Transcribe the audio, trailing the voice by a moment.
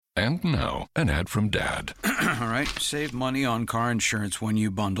And now, an ad from Dad. All right, save money on car insurance when you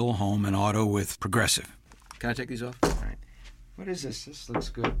bundle home and auto with Progressive. Can I take these off? All right. What is this? This looks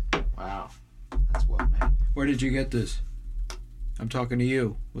good. Wow, that's well made. Where did you get this? I'm talking to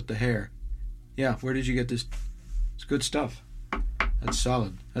you with the hair. Yeah, where did you get this? It's good stuff. That's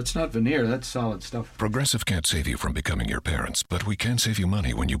solid. That's not veneer, that's solid stuff. Progressive can't save you from becoming your parents, but we can save you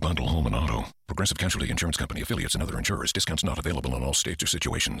money when you bundle home and auto. Progressive Casualty Insurance Company, affiliates, and other insurers. Discounts not available in all states or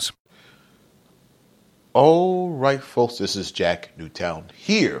situations. All right, folks, this is Jack Newtown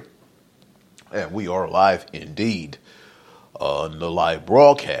here, and we are live indeed on the live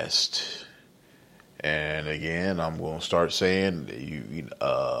broadcast. And again, I'm going to start saying,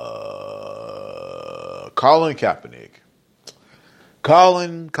 Colin Kaepernick.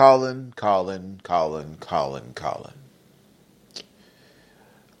 Colin.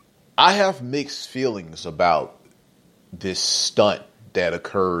 I have mixed feelings about this stunt that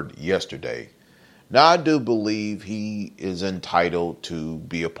occurred yesterday. Now, I do believe he is entitled to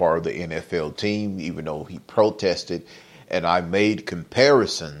be a part of the NFL team, even though he protested, and I made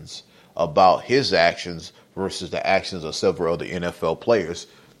comparisons about his actions versus the actions of several other NFL players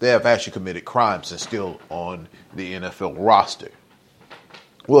that have actually committed crimes and still on the NFL roster.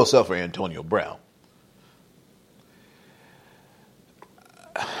 Well, except for Antonio Brown.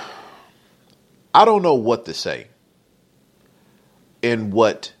 I don't know what to say in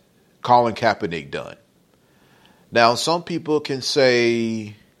what Colin Kaepernick done. Now, some people can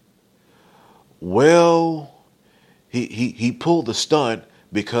say, well, he pulled the stunt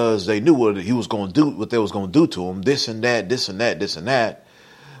because they knew what he was going to do, what they was going to do to him, this and that.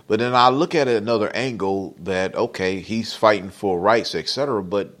 But then I look at it another angle that, okay, he's fighting for rights, etc.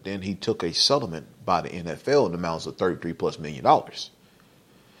 But then he took a settlement by the NFL in amounts of $33+ million.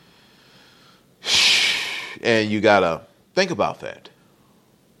 And you got to think about that.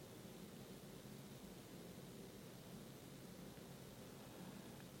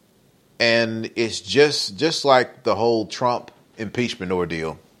 And it's just like the whole Trump impeachment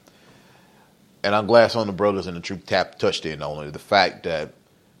ordeal. And I'm glad some of the brothers in the truth touched in on it. The fact that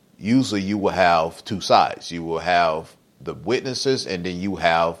usually you will have two sides. You will have the witnesses and then you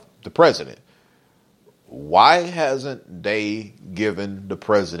have the president. Why hasn't they given the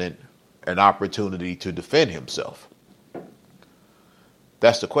president an opportunity to defend himself?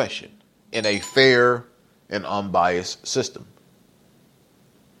 That's the question. In a fair and unbiased system.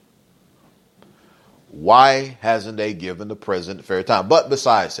 Why hasn't they given the president a fair time? But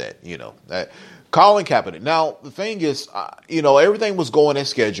besides that, Colin Kaepernick. Now, the thing is, everything was going as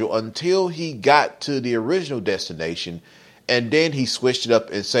scheduled until he got to the original destination. And then he switched it up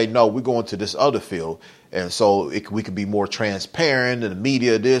and said, no, we're going to this other field. And so we could be more transparent and the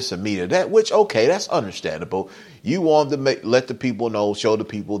media this and media that, which, okay, that's understandable. You want to let the people know, show the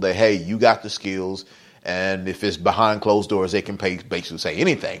people that, hey, you got the skills. And if it's behind closed doors, they can basically say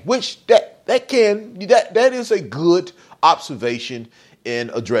anything, which that is a good observation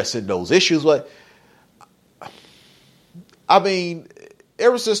in addressing those issues. But I mean,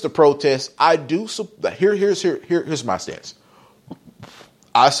 ever since the protests, I do. Here's my stance.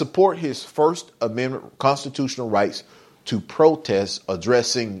 I support his First Amendment constitutional rights to protest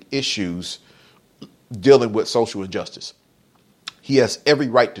addressing issues dealing with social injustice. He has every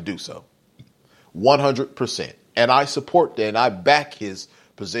right to do so. 100%. And I support that and I back his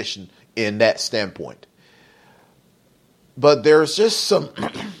position in that standpoint. But there's just some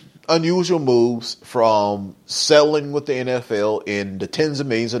unusual moves from settling with the NFL in the tens of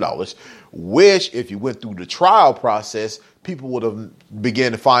millions of dollars, which if you went through the trial process, people would have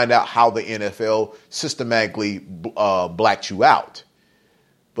begun to find out how the NFL systematically blacked you out.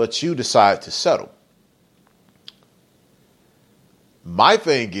 But you decide to settle. My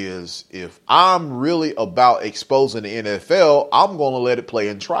thing is, if I'm really about exposing the NFL, I'm going to let it play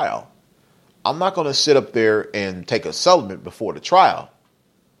in trial. I'm not going to sit up there and take a settlement before the trial.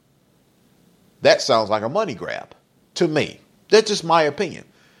 That sounds like a money grab to me. That's just my opinion.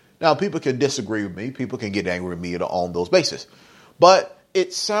 Now, people can disagree with me. People can get angry with me on those bases. But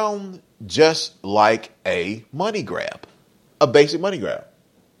it sounds just like a money grab, a basic money grab.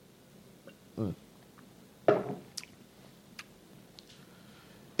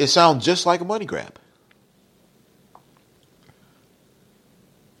 It sounds just like a money grab.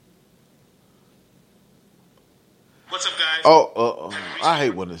 What's up, guys? I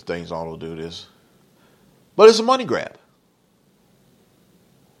hate when these things auto do this. But it's a money grab.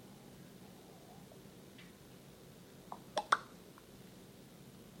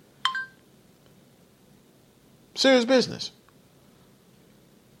 Serious business.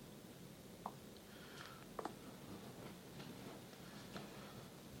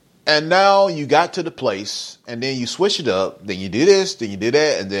 And now you got to the place, and then you switch it up. Then you do this, then you do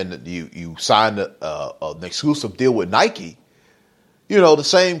that, and then you sign an exclusive deal with Nike. You know, the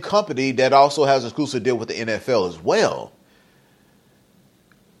same company that also has an exclusive deal with the NFL as well.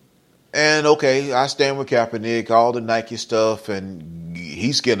 And okay, I stand with Kaepernick, all the Nike stuff, and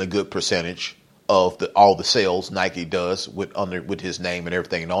he's getting a good percentage of all the sales Nike does with his name and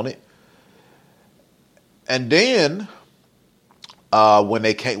everything on it. And then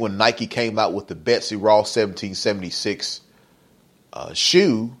when Nike came out with the Betsy Ross 1776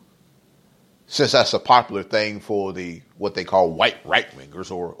 shoe, since that's a popular thing for what they call white right-wingers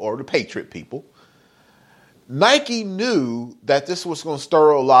or the patriot people, Nike knew that this was going to stir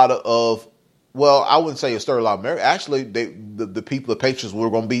a lot of, well, I wouldn't say it stirred a lot of America. Actually, the people, the patriots, were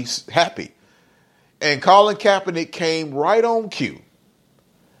going to be happy. And Colin Kaepernick came right on cue.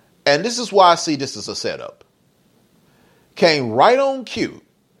 And this is why I see this as a setup. Came right on cue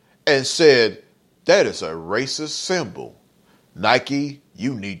and said, that is a racist symbol. Nike,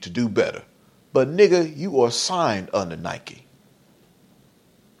 you need to do better. But nigga, you are signed under Nike.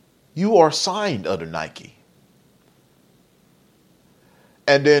 You are signed under Nike.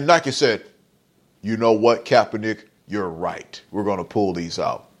 And then Nike said, you know what, Kaepernick, you're right. We're going to pull these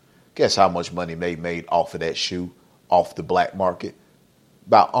out. Guess how much money they made off of that shoe, off the black market?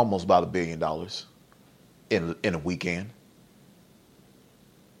 Almost $1 billion in a weekend.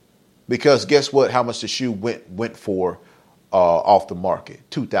 Because guess what? How much the shoe went for off the market?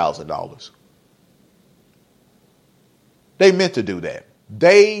 $2,000. They meant to do that.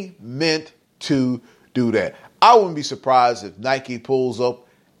 They meant to do that. I wouldn't be surprised if Nike pulls up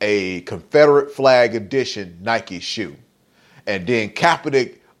a Confederate flag edition Nike shoe. And then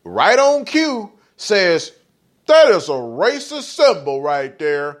Kaepernick, right on cue, says, that is a racist symbol right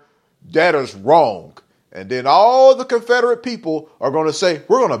there. That is wrong. And then all the Confederate people are going to say,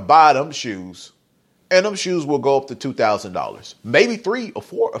 we're going to buy them shoes. And them shoes will go up to $2,000. Maybe $3,000 or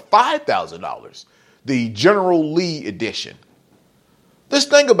 $4,000 or $5,000. The General Lee edition. Just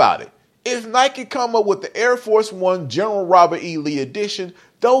think about it. If Nike come up with the Air Force One General Robert E. Lee edition,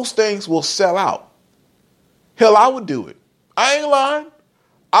 those things will sell out. Hell, I would do it. I ain't lying.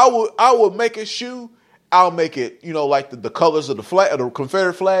 I would make a shoe. I'll make it, like the colors of the flag, of the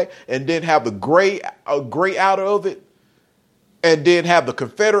Confederate flag, and then have the gray outer of it, and then have the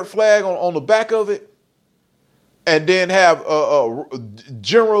Confederate flag on the back of it, and then have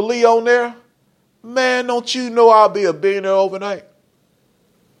General Lee on there. Man, don't you know I'll be a billionaire overnight?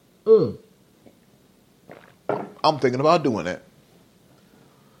 I'm thinking about doing that.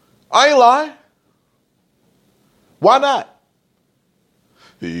 I ain't lying. Why not?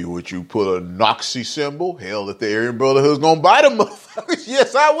 Would you put a Nazi symbol? Hell, if the Aryan Brotherhood's going to buy them motherfuckers,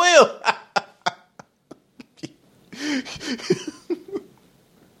 yes, I will.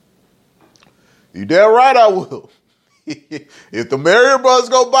 You damn right I will. If the Aryan Brothers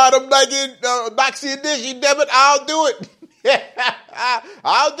going to buy them Nazi edition, damn it, I'll do it.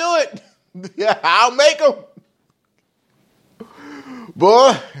 I'll do it. Yeah, I'll make them.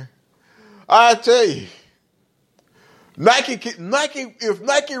 Boy, I tell you. Nike, if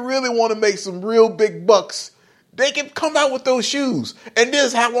Nike really want to make some real big bucks, they can come out with those shoes and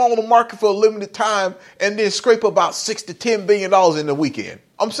just have them on the market for a limited time and then scrape about $6 to $10 billion in the weekend.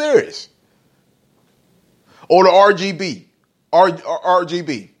 I'm serious. Or the RGB,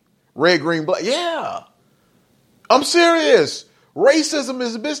 red, green, black. Yeah, I'm serious. Racism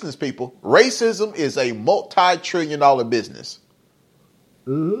is a business, people. Racism is a multi-trillion-dollar business.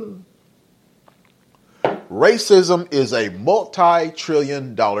 Mm-hmm. Racism is a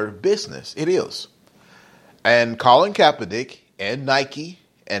multi-trillion-dollar business. It is. And Colin Kaepernick and Nike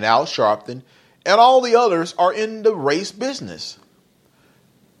and Al Sharpton and all the others are in the race business.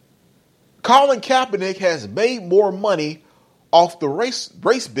 Colin Kaepernick has made more money off the race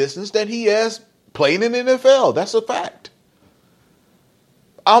business than he has playing in the NFL. That's a fact.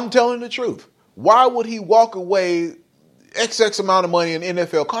 I'm telling the truth. Why would he walk away XX amount of money in an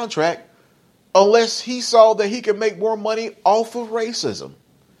NFL contract unless he saw that he could make more money off of racism?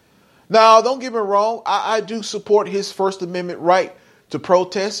 Now, don't get me wrong. I do support his First Amendment right to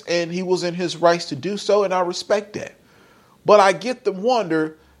protest, and he was in his rights to do so, and I respect that. But I get the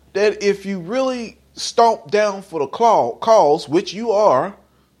wonder that if you really stomp down for the cause, which you are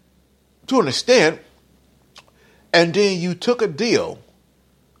to an extent, and then you took a deal,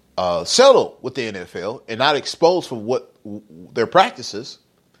 settled with the NFL and not exposed for what their practices,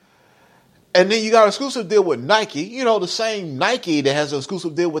 and then you got an exclusive deal with Nike, the same Nike that has an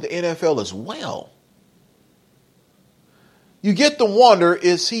exclusive deal with the NFL as well. You get to wonder,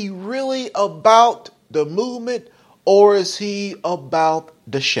 is he really about the movement, or is he about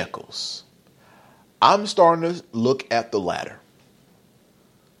the shekels? I'm starting to look at the latter.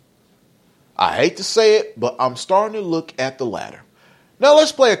 I hate to say it, but I'm starting to look at the latter. Now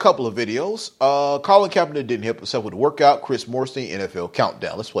let's play a couple of videos. Colin Kaepernick didn't help himself with the workout. Chris Morstein, NFL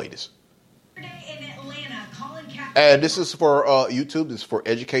Countdown. Let's play this. And this is for YouTube. This is for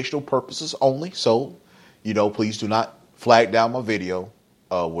educational purposes only. So, please do not flag down my video,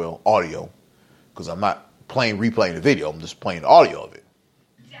 audio, because I'm not replaying the video. I'm just playing the audio of it.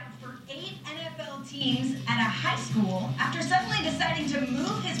 Down for 8 NFL teams at a high school after suddenly deciding to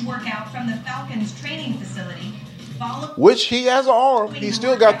move his workout from the Falcons training facility. Which he has an arm. He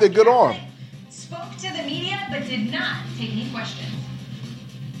still got the good arm. Spoke to the media, but did not take any questions.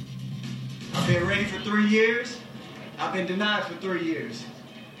 I've been ready for 3 years. I've been denied for 3 years.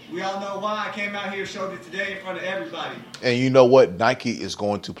 We all know why. I came out here, showed it today in front of everybody. And you know what? Nike is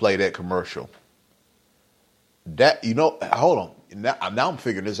going to play that commercial. Hold on. Now I'm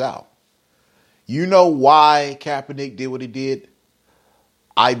figuring this out. You know why Kaepernick did what he did?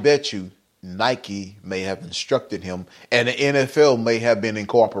 I bet you Nike may have instructed him, and the NFL may have been in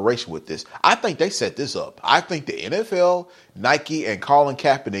cooperation with this. I think they set this up. I think the NFL, Nike, and Colin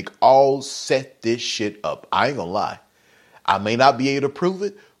Kaepernick all set this shit up. I ain't gonna lie. I may not be able to prove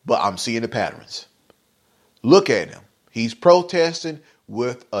it, but I'm seeing the patterns. Look at him. He's protesting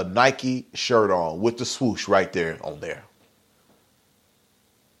with a Nike shirt on, with the swoosh right there on there.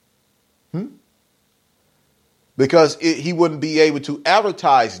 Because he wouldn't be able to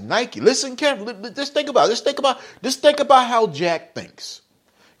advertise Nike. Listen carefully. Just think about it. Just think about how Jack thinks.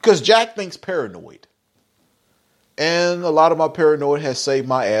 Because Jack thinks paranoid. And a lot of my paranoid has saved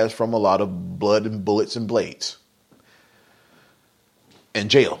my ass from a lot of blood and bullets and blades.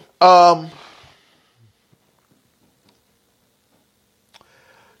 And jail.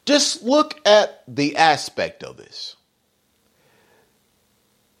 Just look at the aspect of this.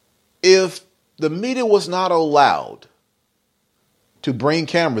 If the media was not allowed to bring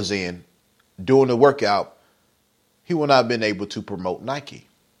cameras in during the workout, he would not have been able to promote Nike.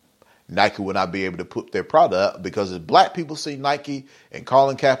 Nike would not be able to put their product up because if black people see Nike and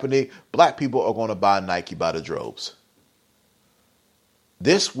Colin Kaepernick, black people are going to buy Nike by the droves.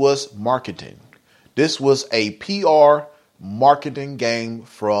 This was marketing. This was a PR marketing game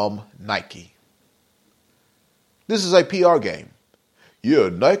from Nike. This is a PR game. Yeah,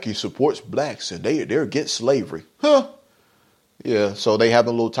 Nike supports blacks and they're against slavery. Huh? Yeah, so they have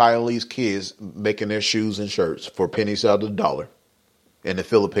the little Taiwanese kids making their shoes and shirts for pennies out of the dollar. In the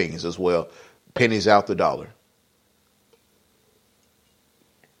Philippines as well. Pennies out the dollar.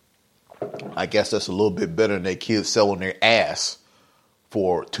 I guess that's a little bit better than their kids selling their ass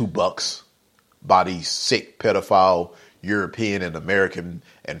for $2 by these sick pedophile European and American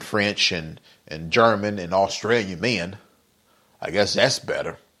and French and German and Australian men. I guess that's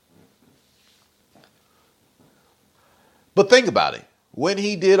better. But think about it. When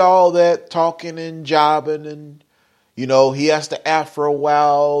he did all that talking and jobbing and, he has the Afro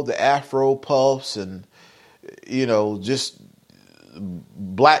wow, the Afro puffs and, just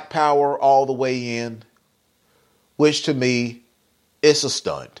black power all the way in, which to me, it's a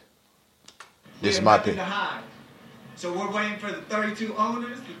stunt. This is my opinion. So we're waiting for the 32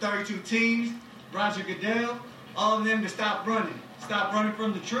 owners, the 32 teams, Roger Goodell, all of them to stop running. Stop running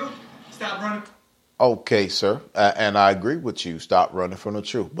from the truth. Stop running. Okay, sir. And I agree with you. Stop running from the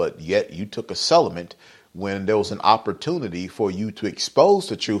truth. But yet you took a settlement when there was an opportunity for you to expose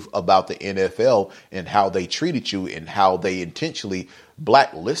the truth about the NFL and how they treated you and how they intentionally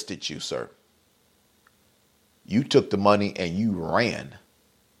blacklisted you, sir. You took the money and you ran.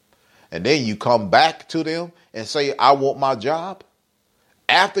 And then you come back to them and say, I want my job.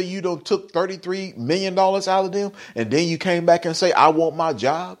 After you done took $33 million out of them, and then you came back and say, I want my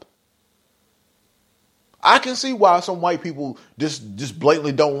job. I can see why some white people just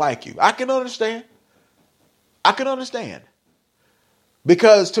blatantly don't like you. I can understand.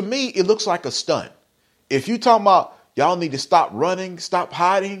 Because to me, it looks like a stunt. If you talking about y'all need to stop running, stop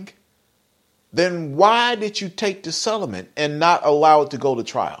hiding, then why did you take the settlement and not allow it to go to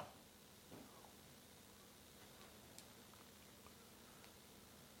trial?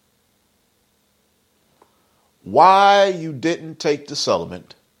 Why you didn't take the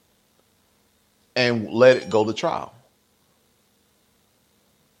settlement and let it go to trial?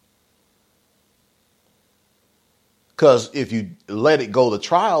 Because if you let it go to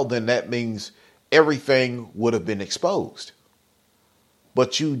trial, then that means everything would have been exposed.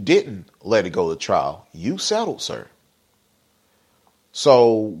 But you didn't let it go to trial. You settled, sir.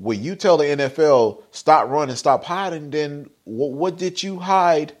 So when you tell the NFL, stop running, stop hiding, then what did you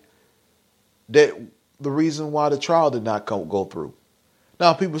hide that the reason why the trial did not go through.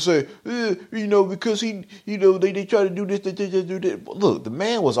 Now people say, because he, they try to do this, do that. Look, the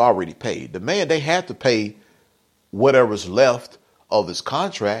man was already paid. The man, they had to pay whatever's left of his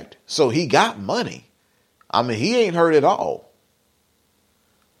contract, so he got money. I mean, he ain't hurt at all.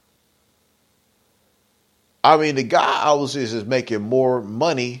 I mean, the guy obviously is making more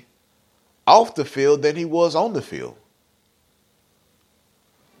money off the field than he was on the field.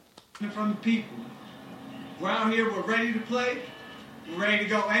 From the people. We're out here, we're ready to play. We're ready to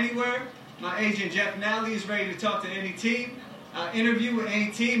go anywhere. My agent, Jeff Nally, is ready to talk to any team. I'll interview with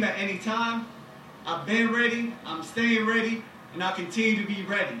any team at any time. I've been ready, I'm staying ready, and I'll continue to be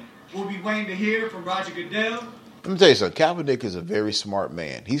ready. We'll be waiting to hear from Roger Goodell. Let me tell you something. Kaepernick is a very smart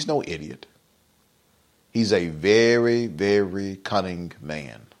man. He's no idiot. He's a very, very cunning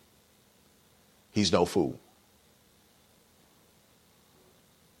man. He's no fool.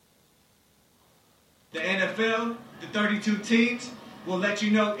 The NFL, the 32 teams, will let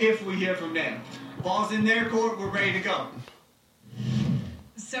you know if we hear from them. Ball's in their court, we're ready to go.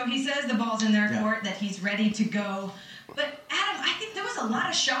 So he says the ball's in their court, that he's ready to go. But Adam, I think there was a lot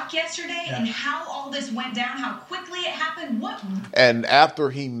of shock yesterday in how all this went down, how quickly it happened. And after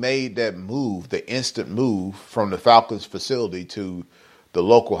he made that move, the instant move from the Falcons facility to the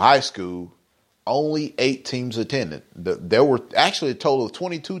local high school, only 8 teams attended. There were actually a total of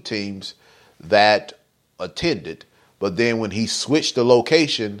 22 teams that attended. But then when he switched the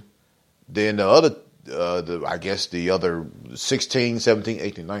location, then the other, the other 16, 17,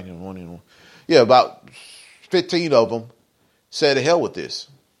 18, 19, 21, about 15 of them said, to hell with this.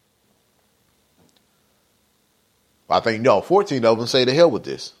 I think, 14 of them say, to hell with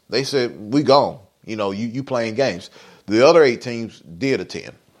this. They said, we gone. You playing games. The other 8 teams did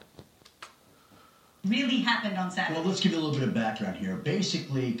attend. Really happened on Saturday. Well, let's give you a little bit of background here.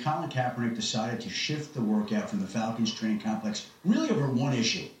 Basically, Colin Kaepernick decided to shift the workout from the Falcons training complex really over one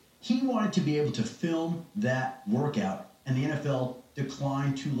issue. He wanted to be able to film that workout, and the NFL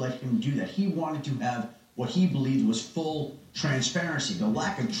declined to let him do that. He wanted to have what he believed was full transparency, the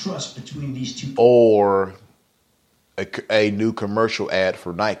lack of trust between these two. Or a new commercial ad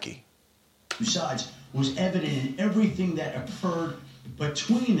for Nike. Besides, was evident in everything that occurred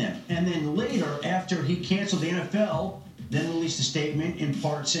between them. And then later, after he canceled the NFL, then released a statement in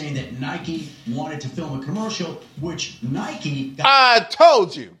part saying that Nike wanted to film a commercial, which Nike I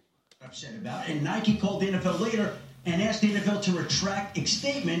told you. Upset about. And Nike called the NFL later and asked the NFL to retract a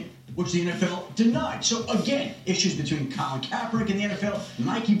statement, which the NFL denied. So again, issues between Colin Kaepernick and the NFL.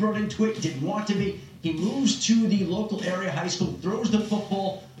 Nike brought into it, didn't want to be. He moves to the local area high school, throws the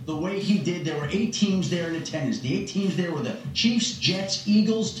football the way he did. There were 8 teams there in attendance. The 8 teams there were the Chiefs, Jets,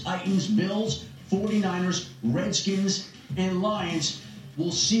 Eagles, Titans, Bills, 49ers, Redskins, and Lions.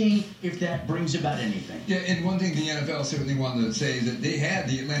 We'll see if that brings about anything. Yeah, and one thing the NFL certainly wanted to say is that they had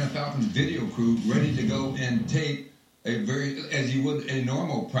the Atlanta Falcons video crew ready to go and tape as you would a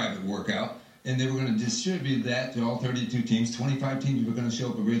normal private workout, and they were going to distribute that to all 32 teams. 25 teams were going to show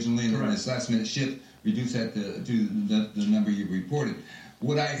up originally, and then this last-minute shift reduced that to the number you reported.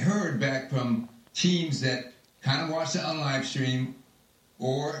 What I heard back from teams that kind of watched it on live stream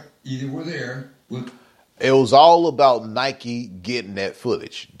or either were there it was all about Nike getting that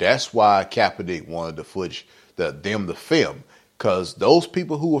footage. That's why Kaepernick wanted the footage, them to film, because those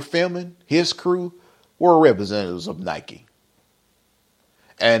people who were filming, his crew, were representatives of Nike.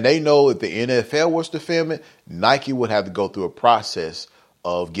 And they know if the NFL was to film it, Nike would have to go through a process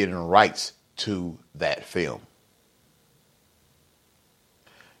of getting rights to that film.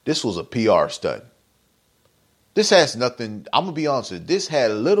 This was a PR stunt. This has nothing, I'm going to be honest with you, this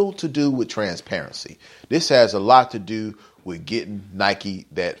had little to do with transparency. This has a lot to do with getting Nike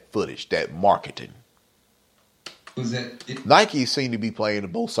that footage, that marketing. Nike seem to be playing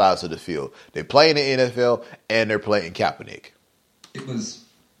on both sides of the field. They're playing the NFL and they're playing Kaepernick. It's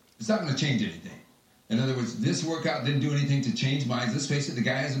not going to change anything. In other words, this workout didn't do anything to change minds. Let's face it, the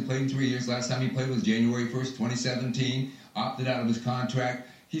guy hasn't played in 3 years. Last time he played was January 1st, 2017. Opted out of his contract.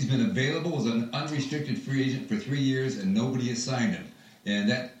 He's been available as an unrestricted free agent for 3 years, and nobody has signed him. And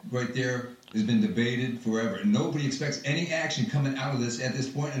that right there has been debated forever. And nobody expects any action coming out of this at this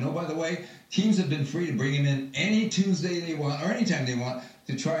point. And oh, by the way, teams have been free to bring him in any Tuesday they want or anytime they want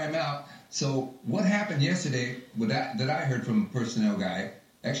to try him out. So what happened yesterday that I heard from a personnel guy,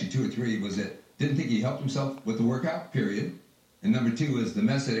 actually 2 or 3, was that didn't think he helped himself with the workout, period. And number 2 is the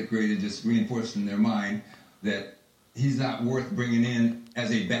mess that it created just reinforced in their mind that he's not worth bringing in as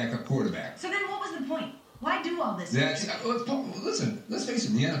a backup quarterback. So then what was the point? Why do all this? Listen, let's face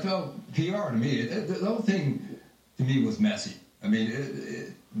it, the NFL PR to me, the whole thing to me was messy. I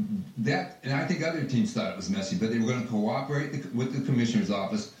mean, that, and I think other teams thought it was messy, but they were going to cooperate with the commissioner's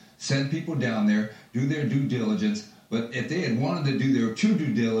office, send people down there, do their due diligence. But if they had wanted to do their true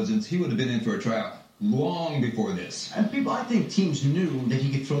due diligence, he would have been in for a tryout long before this. And people, I think teams knew that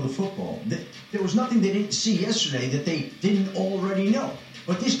he could throw the football. There was nothing they didn't see yesterday that they didn't already know.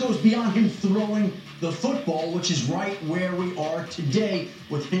 But this goes beyond him throwing the football, which is right where we are today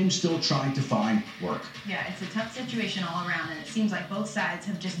with him still trying to find work. Yeah, it's a tough situation all around, and it seems like both sides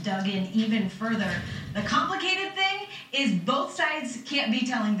have just dug in even further. The complicated thing is both sides can't be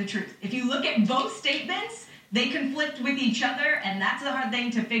telling the truth. If you look at both statements, they conflict with each other, and that's the hard thing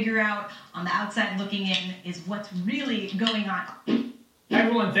to figure out on the outside looking in, is what's really going on. Hi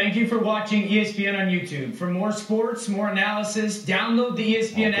everyone, thank you for watching ESPN on YouTube. For more sports, more analysis, download the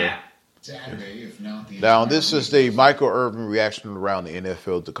ESPN app. Saturday, if not the Now, this is the Michael Irvin reaction around the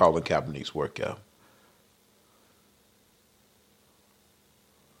NFL to Colin Kaepernick's workout.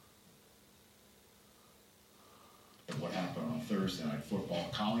 What happened on Thursday Night Football.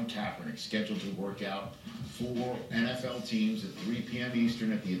 Colin Kaepernick scheduled to work out for NFL teams at 3 p.m.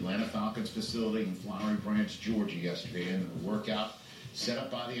 Eastern at the Atlanta Falcons facility in Flowery Branch, Georgia yesterday. And the workout set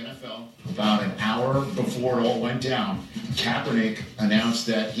up by the NFL. About an hour before it all went down, Kaepernick announced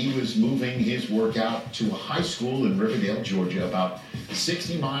that he was moving his workout to a high school in Riverdale, Georgia, about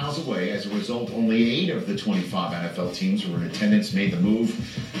 60 miles away. As a result, only 8 of the 25 NFL teams who were in attendance made the move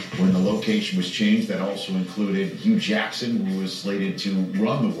when the location was changed. That also included Hugh Jackson, who was slated to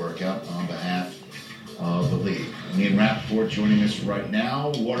run the workout on behalf of the league. Ian Rappaport joining us right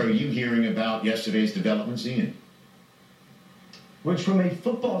now. What are you hearing about yesterday's developments, Ian? Which, from a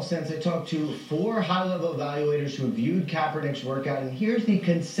football sense, I talked to 4 high-level evaluators who viewed Kaepernick's workout, and here's the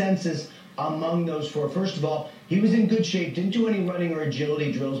consensus among those 4. First of all, he was in good shape, didn't do any running or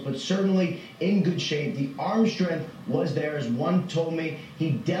agility drills, but certainly in good shape. The arm strength was there, as one told me.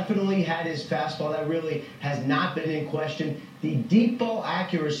 He definitely had his fastball. That really has not been in question. The deep ball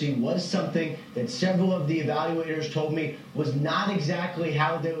accuracy was something that several of the evaluators told me was not exactly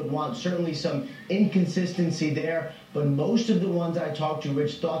how they would want. Certainly some inconsistency there, but most of the ones I talked to,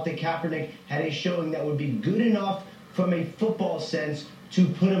 Rich, thought that Kaepernick had a showing that would be good enough from a football sense to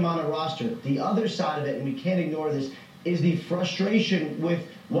put him on a roster. The other side of it, and we can't ignore this, is the frustration with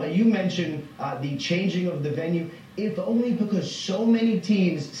what you mentioned, the changing of the venue, if only because so many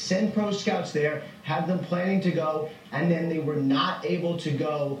teams send pro scouts there, have them planning to go, and then they were not able to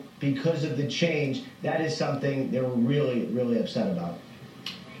go because of the change. That is something they were really, really upset about.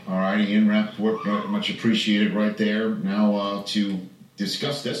 All right, Ian Rappaport, much appreciated right there. Now to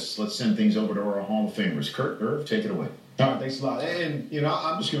discuss this, let's send things over to our Hall of Famers. Kurt, Irv, take it away. All right, thanks a lot. And,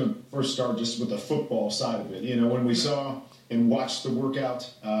 I'm just going to first start just with the football side of it. When we saw and watched the workout,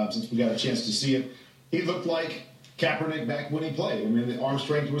 since we got a chance to see it, he looked like Kaepernick back when he played. I mean, the arm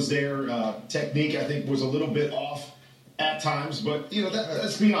strength was there. Technique, I think, was a little bit off at times. But,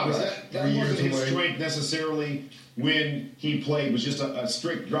 let's be honest. That wasn't his strength necessarily when he played. It was just a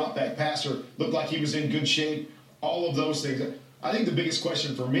strict drop-back passer. Looked like he was in good shape. All of those things. I think the biggest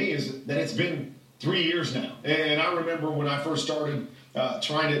question for me is that it's been 3 years now. And I remember when I first started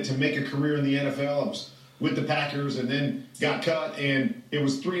trying to make a career in the NFL, I was with the Packers and then got cut. And it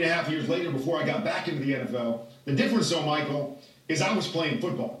was 3.5 years later before I got back into the NFL. The difference, though, Michael, is I was playing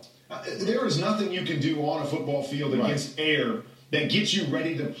football. There is nothing you can do on a football field against air that gets you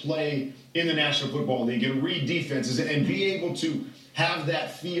ready to play in the National Football League and read defenses and be able to have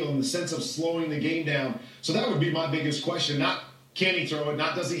that feel in the sense of slowing the game down. So that would be my biggest question. Not can he throw it,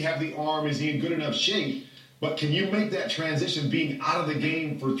 not does he have the arm, is he in good enough shape, but can you make that transition being out of the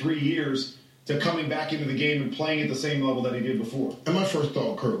game for 3 years to coming back into the game and playing at the same level that he did before? And my first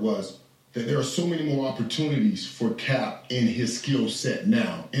thought, Kurt, was that there are so many more opportunities for Cap in his skill set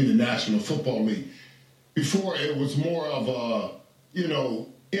now in the National Football League. Before, it was more of a,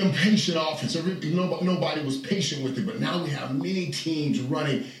 impatient offense. Nobody was patient with it, but now we have many teams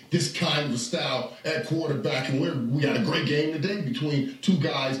running this kind of a style at quarterback, and we got a great game today between 2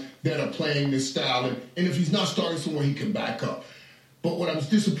 guys that are playing this style, and if he's not starting somewhere, he can back up. But what I was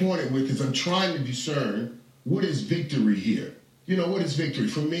disappointed with is I'm trying to discern what is victory here. What is victory?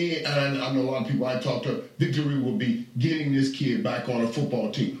 For me, and I know a lot of people I talk to, victory will be getting this kid back on a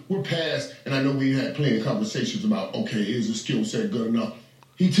football team. We're past, and I know we had plenty of conversations about, okay, is his skill set good enough?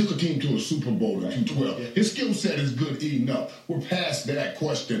 He took a team to a Super Bowl in 2012. His skill set is good enough. We're past that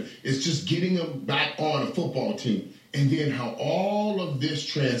question. It's just getting him back on a football team. And then how all of this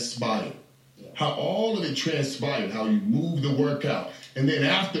transpired. How all of it transpired. How you move the workout. And then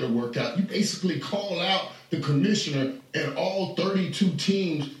after the workout, you basically call out the commissioner and all 32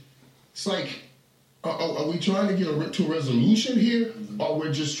 teams. It's like, Are we trying to get to a resolution here, or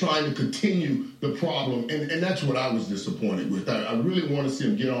we're just trying to continue the problem? And that's what I was disappointed with. I really want to see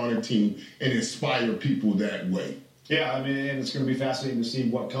him get on a team and inspire people that way. Yeah, I mean, and it's going to be fascinating to see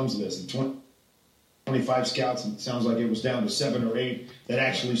what comes of this. The 25 scouts, it sounds like it was down to 7 or 8 that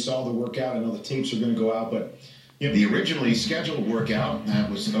actually saw the workout. I know the tapes are going to go out, but the originally scheduled workout that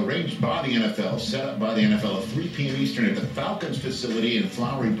was arranged by the NFL, set up by the NFL at 3 p.m. Eastern at the Falcons facility in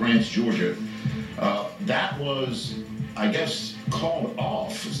Flowery Branch, Georgia. That was, I guess, called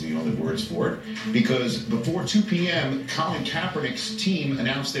off, is the only words for it, because before 2 p.m., Colin Kaepernick's team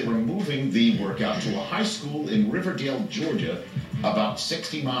announced they were moving the workout to a high school in Riverdale, Georgia, about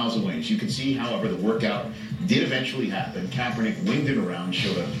 60 miles away. As you can see, however, the workout did eventually happen. Kaepernick winged it around,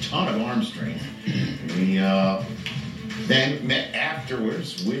 showed a ton of arm strength. He then met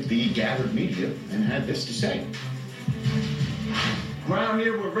afterwards with the gathered media and had this to say. Around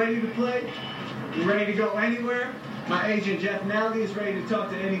here, we're ready to play. We're ready to go anywhere. My agent, Jeff Nally, is ready to talk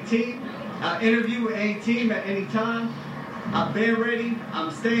to any team. I'll interview with any team at any time. I've been ready.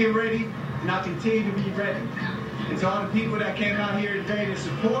 I'm staying ready. And I'll continue to be ready. And to all the people that came out here today to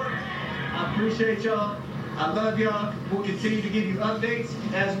support, I appreciate y'all. I love y'all. We'll continue to give you updates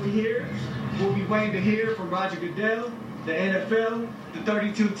as we hear. We'll be waiting to hear from Roger Goodell, the NFL, the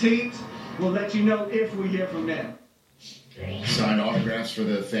 32 teams. We'll let you know if we hear from them. Signed autographs for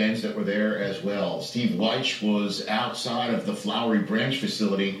the fans that were there as well. Steve Weich was outside of the Flowery Branch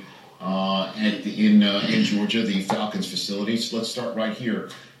facility in Georgia, the Falcons facility. So let's start right here.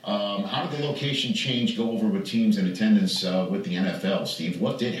 How did the location change go over with teams in attendance with the NFL, Steve?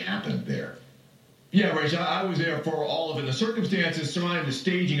 What did happen there? Yeah, Rich, I was there for all of it. The circumstances surrounding the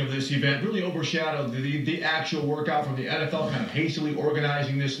staging of this event really overshadowed the actual workout from the NFL kind of hastily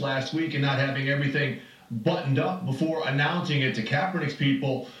organizing this last week and not having everything buttoned up before announcing it to Kaepernick's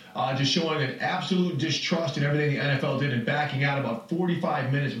people, just showing an absolute distrust in everything the NFL did and backing out about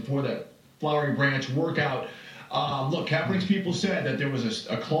 45 minutes before that Flowery Branch workout. Look, Kaepernick's people said that there was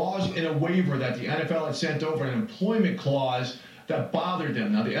a clause in a waiver that the NFL had sent over, an employment clause that bothered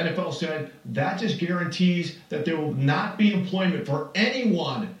them. Now, the NFL said that just guarantees that there will not be employment for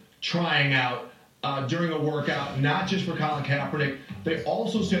anyone trying out during a workout, not just for Colin Kaepernick. They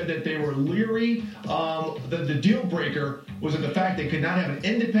also said that they were leery. The deal breaker was that the fact they could not have an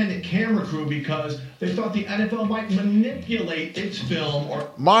independent camera crew because they thought the NFL might manipulate its film.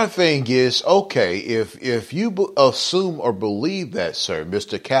 My thing is, okay, if you assume or believe that, sir,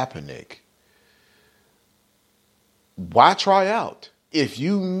 Mr. Kaepernick, why try out? If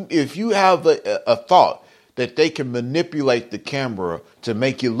you have a thought that they can manipulate the camera to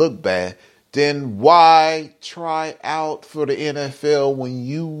make you look bad, then why try out for the NFL when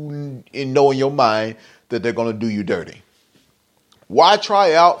you know in your mind that they're going to do you dirty? Why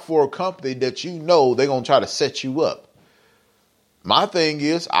try out for a company that you know they're going to try to set you up? My thing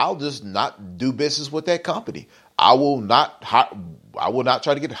is, I'll just not do business with that company. I will not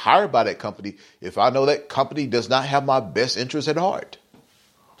try to get hired by that company if I know that company does not have my best interest at heart.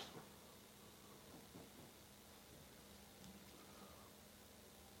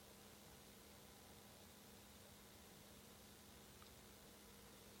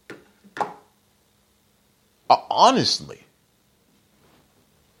 Honestly,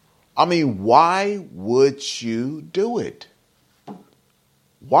 I mean, why would you do it?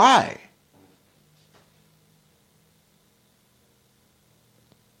 Why?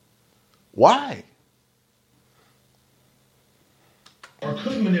 Why? Or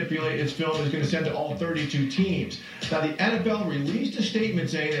could manipulate its film is going to send to all 32 teams. Now, the NFL released a statement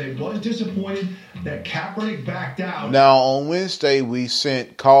saying that it was disappointed that Kaepernick backed out. Now, on Wednesday, we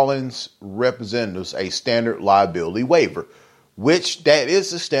sent Colin's representatives a standard liability waiver, which that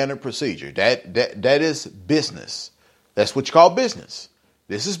is a standard procedure. That is business. That's what you call business.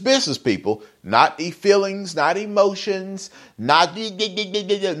 This is business, people, not the feelings, not emotions, not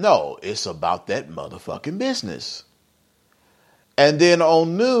no, it's about that motherfucking business. And then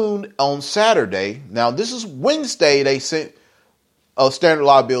on noon on Saturday, now this is Wednesday, they sent a standard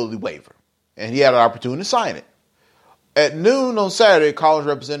liability waiver, and he had an opportunity to sign it. At noon on Saturday, Colin's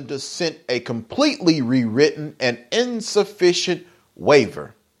representatives sent a completely rewritten and insufficient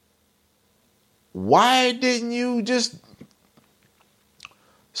waiver. Why didn't you just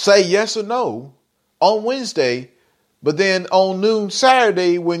say yes or no on Wednesday, but then on noon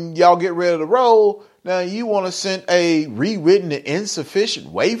Saturday when y'all get ready to roll, now you want to send a rewritten and insufficient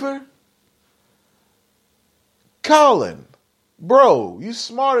waiver? Colin, bro, you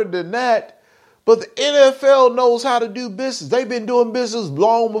smarter than that, but the NFL knows how to do business. They've been doing business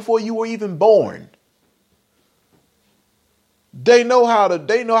long before you were even born. They know how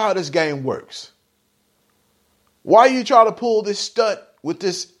this game works. Why you try to pull this stunt with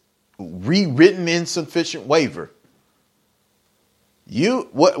this rewritten insufficient waiver?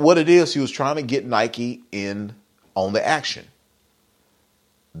 What it is, he was trying to get Nike in on the action,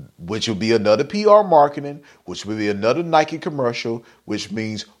 which will be another PR marketing, which will be another Nike commercial, which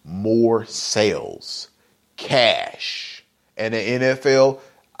means more sales, cash. And the NFL,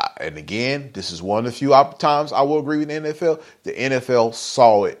 and again, this is one of the few times I will agree with the NFL. The NFL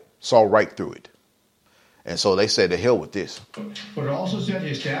saw right through it. And so they said, to hell with this. But it also said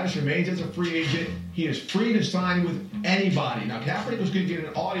his status remains as a free agent. He is free to sign with anybody. Now, Kaepernick was going to get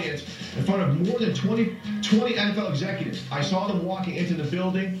an audience in front of more than 20 NFL executives. I saw them walking into the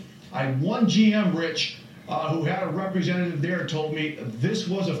building. I had one GM, Rich, who had a representative there, told me this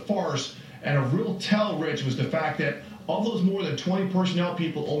was a farce. And a real tell, Rich, was the fact that of those more than 20 personnel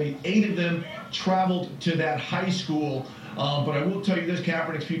people, only 8 of them traveled to that high school. But I will tell you this,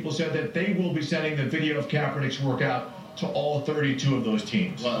 Kaepernick's people said that they will be sending the video of Kaepernick's workout to all 32 of those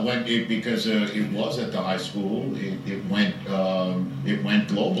teams. Well, because it was at the high school, it went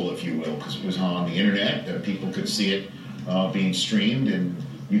global, if you will, because it was on the internet. People could see it being streamed, and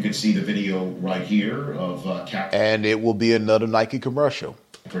you could see the video right here of Kaepernick. And it will be another Nike commercial.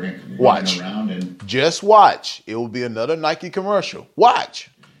 Watch. Around and just watch. It will be another Nike commercial. Watch.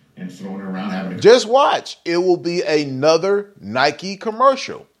 And throwing around, having a just watch. It will be another Nike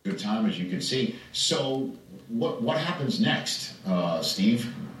commercial. Good time, as you can see. So, what happens next,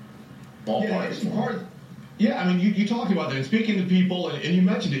 Steve? Ballpark. Yeah, I mean, you talked about that. And speaking to people, and you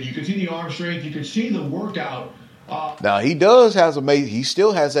mentioned it, you could see the arm strength, you could see the workout. Now he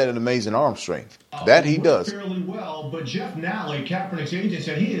still has that amazing arm strength. That he does fairly well. But Jeff Nally, Kaepernick's agent,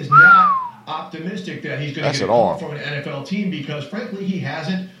 said he is not optimistic that he's going to get a call from an NFL team because, frankly, he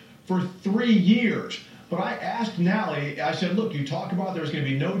hasn't for 3 years. But I asked Nally, I said, look, you talk about there's going to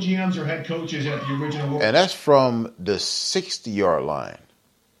be no GMs or head coaches at the original. And that's from the 60-yard line.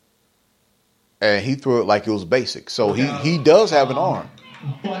 And he threw it like it was basic. So he does have an arm.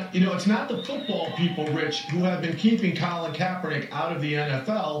 But, it's not the football people, Rich, who have been keeping Colin Kaepernick out of the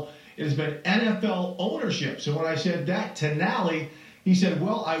NFL. It has been NFL ownership. So when I said that to Nally, he said,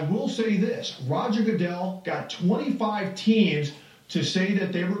 well, I will say this. Roger Goodell got 25 teams to say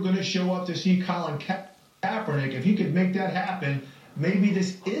that they were going to show up to see Colin Kaepernick. If he could make that happen, maybe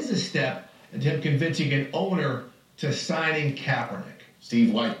this is a step into him convincing an owner to signing Kaepernick.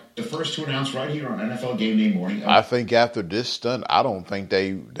 Steve White, the first to announce right here on NFL Game Day morning. I think after this stunt, I don't think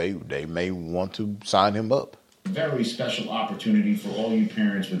they may want to sign him up. Very special opportunity for all you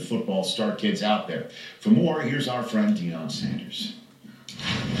parents with football star kids out there. For more, here's our friend Deion Sanders.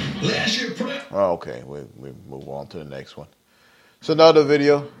 Okay, we move on to the next one. It's another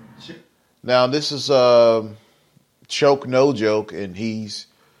video. Now, this is Choke No Joke, and he's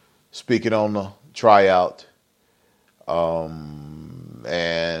speaking on the tryout.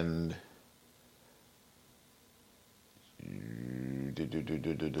 And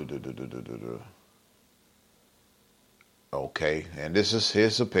okay, and this is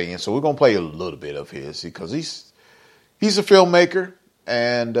his opinion. So we're gonna play a little bit of his because he's a filmmaker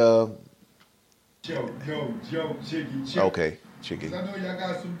and Joke, Chicky. Okay, Chicky. I know y'all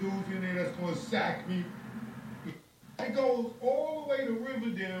got some dudes in there that's gonna sack me. It goes all the way to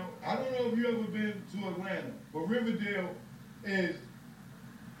Riverdale. I don't know if you ever been to Atlanta, but Riverdale is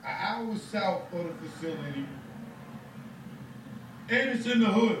an hour south of the facility, and it's in the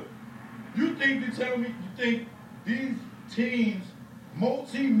hood. You think to tell me you think these teams,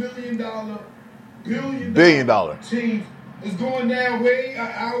 multi-million-dollar, billion-dollar teams, is going down way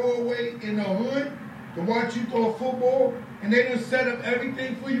an hour away in the hood to watch you throw football, and they done set up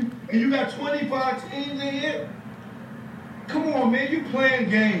everything for you, and you got 25 teams in here? Come on, man, you playing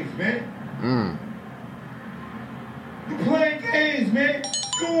games, man. You playing games, man.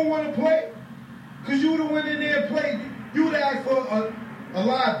 You don't want to play? Because you would have went in there and played. You would ask for a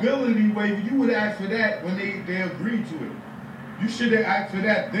liability waiver. You would ask for that when they agreed to it. You should have asked for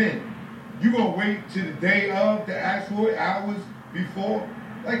that then. You going to wait to the day of to ask for it hours before?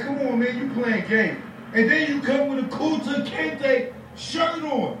 Like, come on, man, you playing games. And then you come with a Kunta Kinte shirt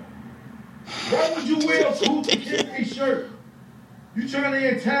on. Why would you wear a Kunta Kinte shirt? You trying to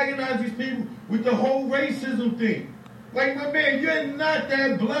antagonize these people with the whole racism thing. Like, my man, you're not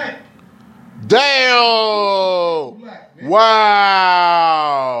that black. Damn! Black,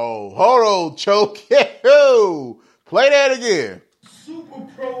 Wow! Hold on, Choke. Play that again. Super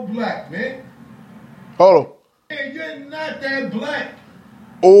pro-black, man. Hold on. Man, you're not that black.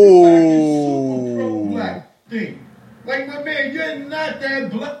 Oh. Super pro-black thing. Like, my man, you're not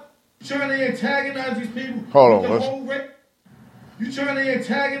that black. You're trying to antagonize these people with the whole race. You trying to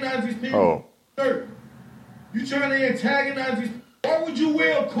antagonize these people. Oh. You trying to antagonize these. Why would you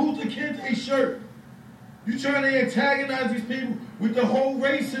wear a Kunta Kinte shirt? You trying to antagonize these people with the whole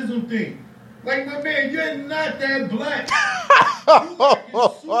racism thing. Like, my man, you're not that black. You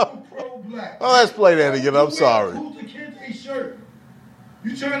super pro-black. Oh, let's play that again. I'm sorry. Kunta Kinte shirt.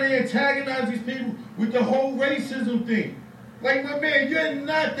 You trying to antagonize these people with the whole racism thing. Like, my man, you're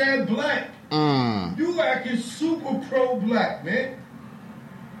not that black. You acting super pro-black, man.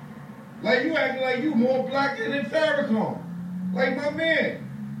 Like, you acting like you more black than Farrakhan. Like, my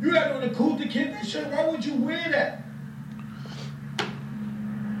man, you had on a Kunta Kinte shirt. Why would you wear that?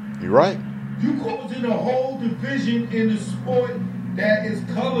 You're right. You causing a whole division in the sport that is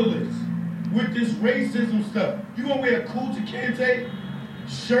colorless with this racism stuff. You gonna wear a Kunta Kinte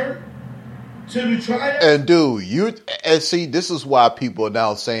shirt to the tryouts? And dude, see, this is why people are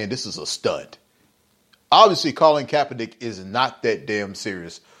now saying this is a stunt. Obviously, Colin Kaepernick is not that damn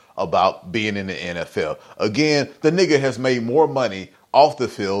serious about being in the NFL. Again, the nigga has made more money off the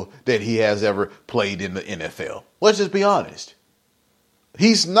field than he has ever played in the NFL. Let's just be honest.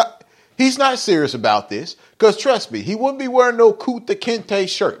 He's not serious about this, because trust me, he wouldn't be wearing no Kunta Kinte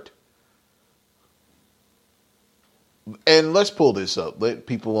shirt. And let's pull this up.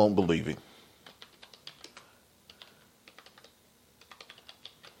 People won't believe it.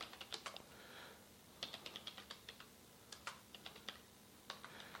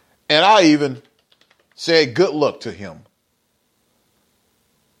 And I even said good luck to him.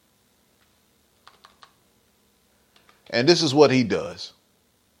 And this is what he does.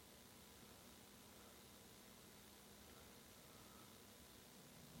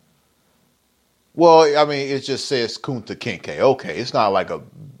 Well, I mean, it just says Kunta Kinte. Okay, it's not like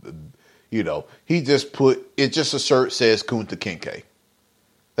he just it's just a shirt says Kunta Kinte.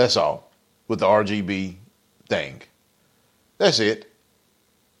 That's all. With the RGB thing. That's it.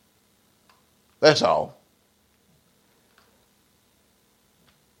 That's all.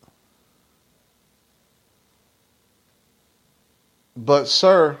 But,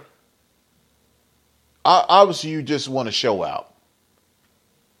 sir, obviously you just want to show out.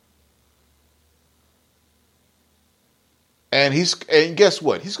 And guess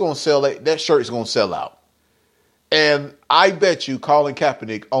what? He's going to sell that shirt is going to sell out. And I bet you Colin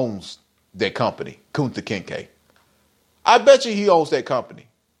Kaepernick owns that company, Kunta Kinte. I bet you he owns that company.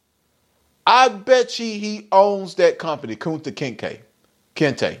 I bet you he owns that company, Kunta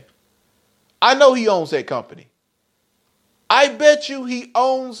Kinte. I know he owns that company. I bet you he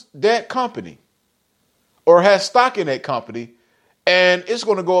owns that company or has stock in that company, and it's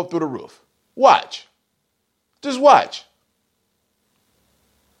going to go up through the roof. Watch. Just watch.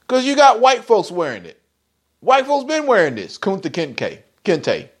 Because you got white folks wearing it. White folks been wearing this, Kunta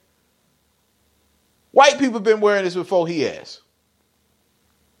Kinte. White people been wearing this before he has.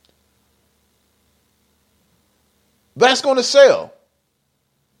 That's going to sell.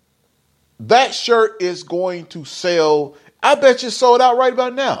 That shirt is going to sell. I bet you sold out right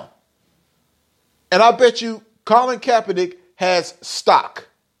about now. And I bet you Colin Kaepernick has stock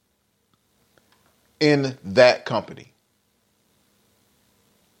in that company.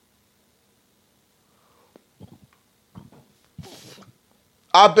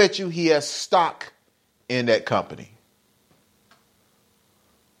 I bet you he has stock in that company.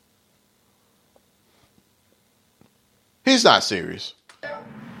 He's not serious.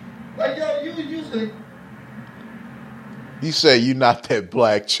 Like, yo, you say. You say you not that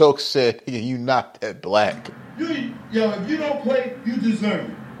black. Choke said you not that black. If you don't play, you deserve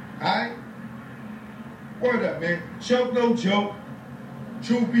it. Alright? Word up, man. Choke no joke.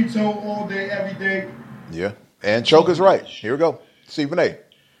 Truth be told, all day, every day. Yeah. And Choke is right. Here we go. Stephen A.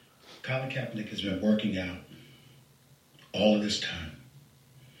 Colin Kaepernick has been working out all of this time.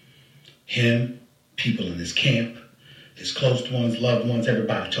 Him, people in his camp, his close ones, loved ones,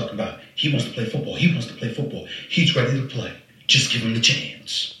 everybody talking about he wants to play football. He wants to play football. He's ready to play. Just give him the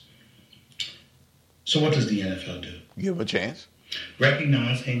chance. So what does the NFL do? Give him a chance.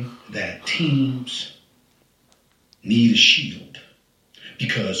 Recognizing that teams need a shield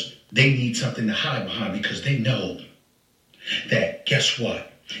because they need something to hide behind because they know that, guess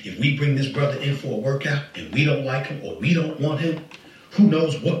what? If we bring this brother in for a workout and we don't like him or we don't want him, who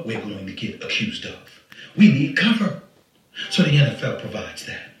knows what we're going to get accused of. We need cover. So the NFL provides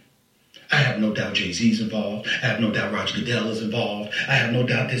that. I have no doubt Jay-Z's involved. I have no doubt Roger Goodell is involved. I have no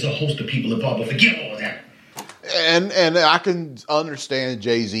doubt there's a host of people involved, but forget all of that. And I can understand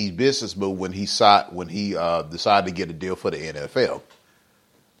Jay-Z's business move when he decided to get a deal for the NFL.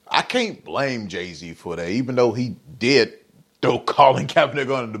 I can't blame Jay-Z for that, even though he did throw Colin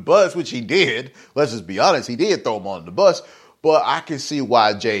Kaepernick under the bus, which he did. Let's just be honest, he did throw him on the bus. But I can see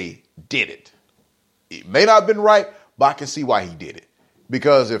why Jay did it. It may not have been right, but I can see why he did it.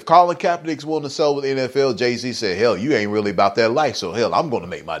 Because if Colin Kaepernick's willing to sell with the NFL, Jay-Z said, hell, you ain't really about that life, so hell, I'm going to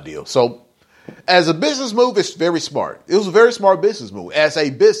make my deal. So as a business move, it's very smart. It was a very smart business move as a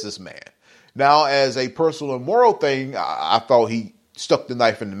businessman. Now, as a personal and moral thing, I thought he stuck the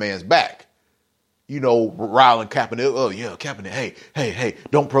knife in the man's back. You know, riling Kaepernick. Oh, yeah, Kaepernick. Hey,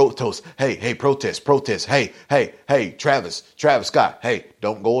 don't protest. Hey, protest. Hey, Travis Scott. Hey,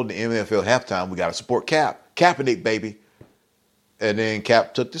 don't go to the NFL halftime. We got to support Kaepernick, baby. And then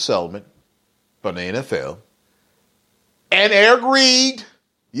Cap took the settlement from the NFL. And Eric Reid.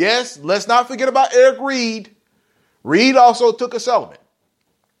 Yes, let's not forget about Eric Reid. Reid also took a settlement.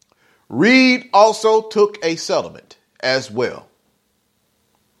 Reid also took a settlement as well.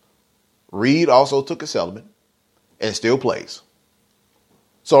 Reid also took a settlement and still plays.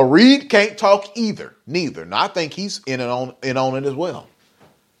 So Reid can't talk either. Neither. And I think he's in on it as well.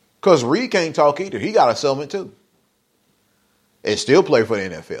 Because Reid can't talk either. He got a settlement too. And still play for the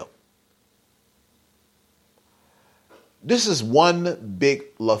NFL. This is one big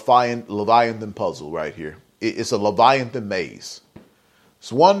Leviathan puzzle right here. It's a Leviathan maze.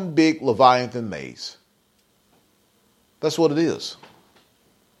 It's one big Leviathan maze. That's what it is.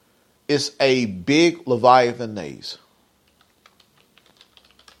 It's a big Leviathan maze.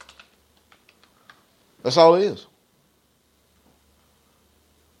 That's all it is.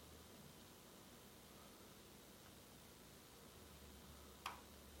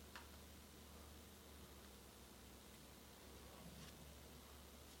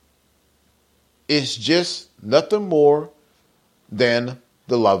 It's just nothing more than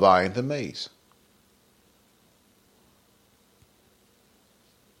the Leviathan maze.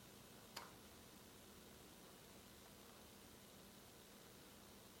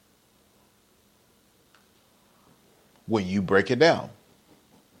 When you break it down.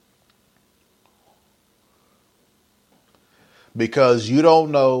 Because you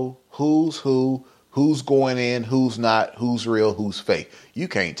don't know who's who, who's going in, who's not, who's real, who's fake. You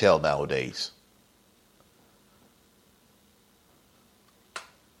can't tell nowadays.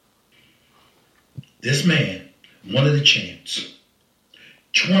 This man wanted a chance.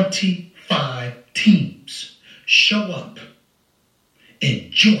 25 teams show up in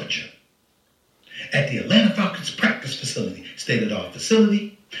Georgia at the Atlanta Falcons practice facility, state-of-the-art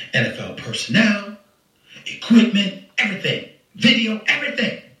facility, NFL personnel, equipment, everything, video,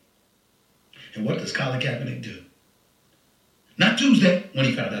 everything. And what does Colin Kaepernick do? Not Tuesday, when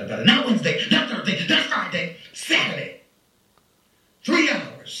he found out about it. Not Wednesday, not Thursday, not Friday, Saturday. 3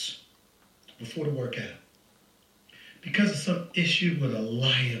 hours before the workout. Because of some issue with a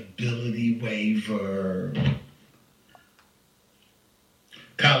liability waiver.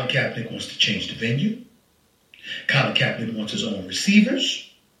 Colin Kaepernick wants to change the venue. Colin Kaepernick wants his own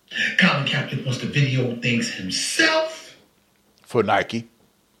receivers. Colin Kaepernick wants to video things himself. For Nike.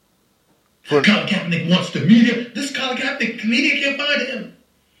 Colin Kaepernick wants the media. This Colin Kaepernick, media can't find him.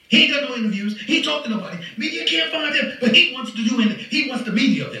 He ain't done no interviews. He ain't talked to nobody. Media can't find him. But he wants the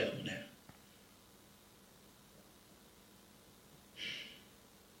media available now.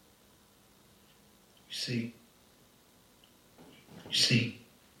 You see,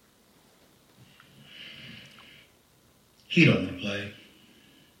 he don't want to play.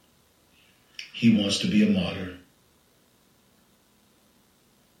 He wants to be a martyr.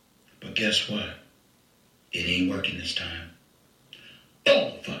 But guess what? It ain't working this time.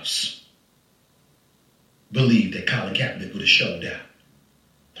 All of us believe that Colin Kaepernick would have showed out.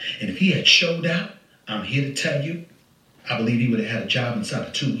 And if he had showed out, I'm here to tell you, I believe he would have had a job inside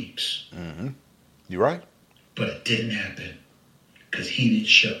of 2 weeks. Mm-hmm. You're right. But it didn't happen because he didn't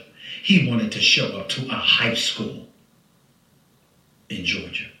show. He wanted to show up to a high school in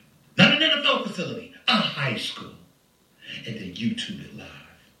Georgia. Not an NFL facility, a high school. And then YouTube it live.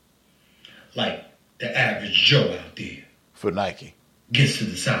 Like the average Joe out there. For Nike. Gets to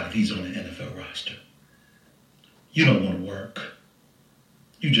decide if he's on the NFL roster. You don't want to work.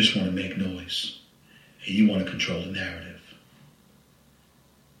 You just want to make noise. And you want to control the narrative.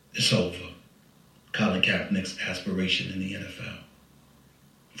 It's over. Colin Kaepernick's aspiration in the NFL.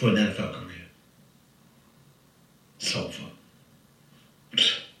 For an NFL career. It's over.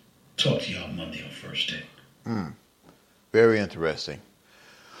 Talk to y'all Monday on First Take. Very interesting.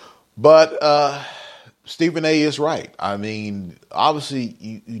 But Stephen A. is right. I mean, obviously,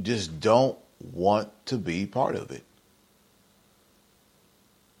 you just don't want to be part of it.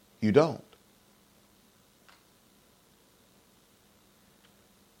 You don't.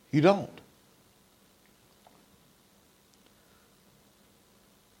 You don't.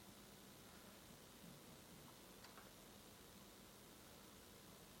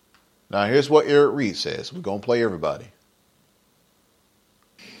 Now, here's what Eric Reed says. We're going to play everybody.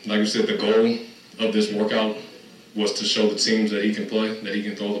 Like you said, the goal of this workout was to show the teams that he can play, that he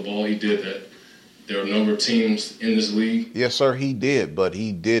can throw the ball. He did that. There are a number of teams in this league. Yes, sir, he did, but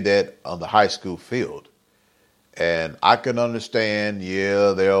he did that on the high school field. And I can understand,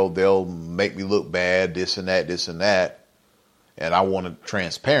 they'll make me look bad, this and that. And I wanted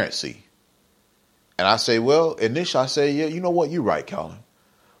transparency. And I say, well, initially I say, yeah, you know what, you're right, Colin.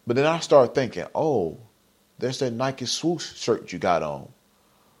 But then I start thinking, oh, there's that Nike swoosh shirt you got on.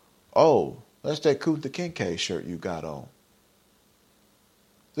 Oh, that's that Kunta Kincaid shirt you got on.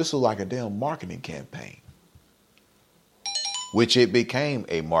 This was like a damn marketing campaign, which it became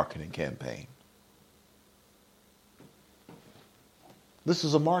a marketing campaign. This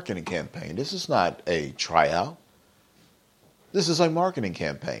is a marketing campaign. This is not a tryout. This is a marketing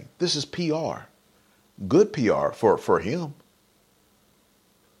campaign. This is PR. Good PR for him.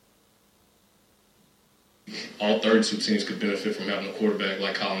 All 32 teams could benefit from having a quarterback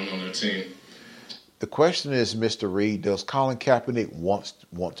like Colin on their team. The question is, Mr. Reed, does Colin Kaepernick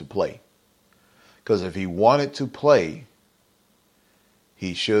want to play? Because if he wanted to play,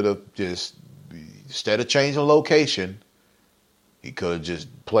 he should have just, instead of changing location, he could have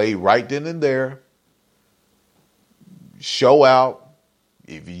just played right then and there, show out.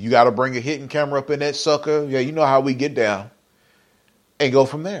 If you got to bring a hitting camera up in that sucker, yeah, you know how we get down, and go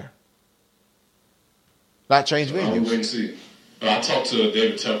from there. Not change venues. We'll wait and see. I talked to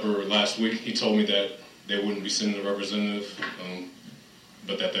David Tepper last week. He told me that they wouldn't be sending a representative,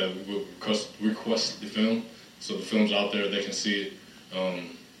 but that they would request the film. So the film's out there. They can see it.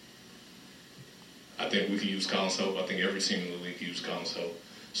 I think we could use Colin's help. I think every team in the league could use Colin's help.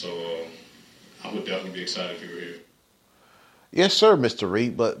 So I would definitely be excited if you were here. Yes, sir, Mr.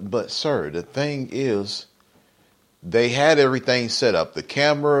 Reed. But sir, the thing is, they had everything set up. The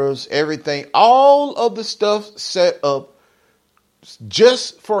cameras, everything, all of the stuff set up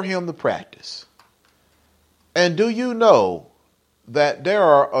just for him to practice. And do you know that there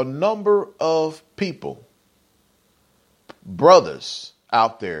are a number of people, brothers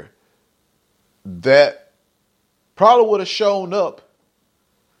out there, that probably would have shown up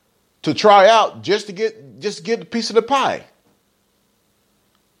to try out just to get a piece of the pie.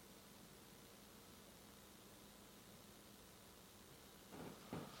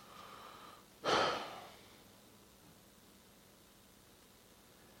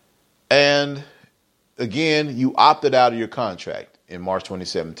 And again, you opted out of your contract in March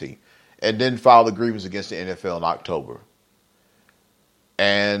 2017 and then filed a grievance against the NFL in October.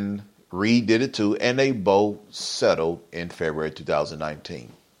 And Reed did it too, and they both settled in February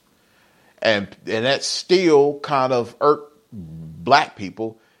 2019. And that still kind of irked black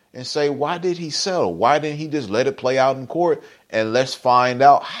people and say, why did he settle? Why didn't he just let it play out in court? And let's find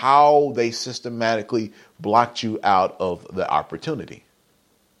out how they systematically blocked you out of the opportunity.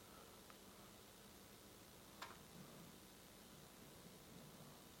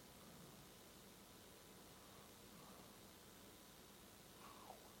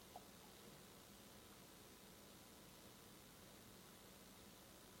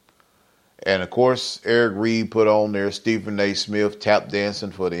 And, of course, Eric Reed put on there Stephen A. Smith tap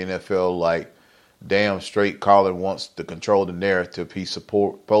dancing for the NFL like, damn straight Colin wants to control the narrative. He's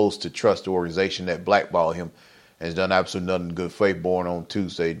supposed to trust the organization that blackballed him and has done absolutely nothing good faith born on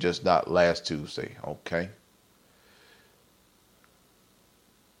Tuesday, just not last Tuesday. Okay.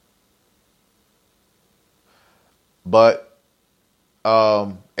 But,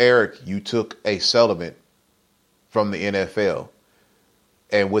 Eric, you took a settlement from the NFL.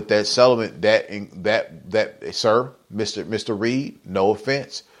 And with that settlement, that sir, Mr. Reed, no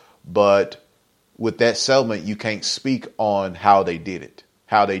offense, but with that settlement, you can't speak on how they did it,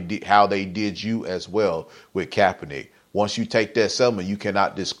 how they did you as well with Kaepernick. Once you take that settlement, you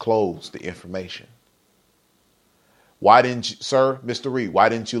cannot disclose the information. Why didn't you, sir, Mr. Reed? Why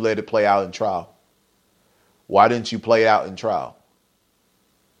didn't you let it play out in trial? Why didn't you play it out in trial?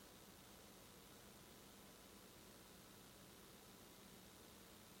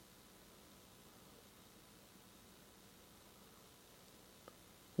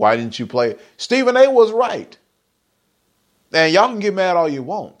 Why didn't you play? Stephen A. was right. And y'all can get mad all you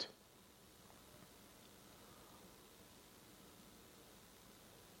want.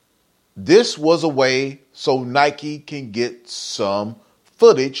 This was a way so Nike can get some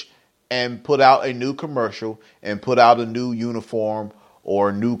footage and put out a new commercial and put out a new uniform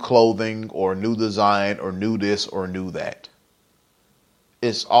or new clothing or new design or new this or new that.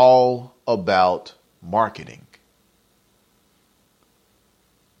 It's all about marketing.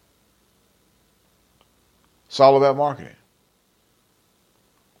 It's all about marketing.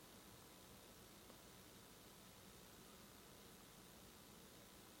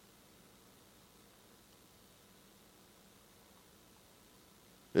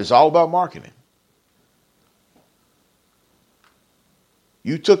 It's all about marketing.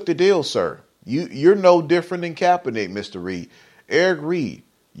 You took the deal, sir. You're no different than Kaepernick, Mr. Reed. Eric Reed,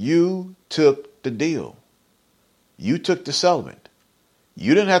 you took the deal. You took the settlement.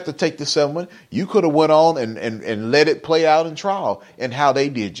 You didn't have to take the settlement. You could have went on and let it play out in trial and how they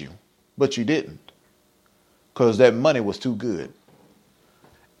did you. But you didn't. Because that money was too good.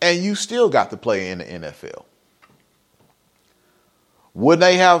 And you still got to play in the NFL. Would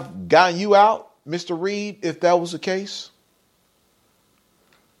they have gotten you out, Mr. Reed, if that was the case?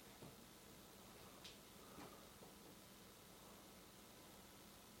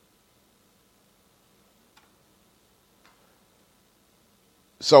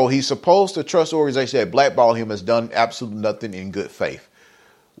 So he's supposed to trust the organization that blackball him has done absolutely nothing in good faith.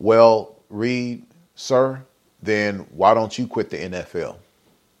 Well, Reed, sir, then why don't you quit the NFL?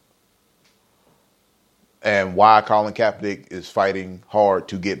 And why Colin Kaepernick is fighting hard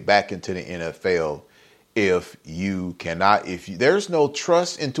to get back into the NFL if you cannot, there's no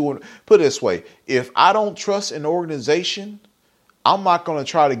trust into it. Put it this way, if I don't trust an organization, I'm not going to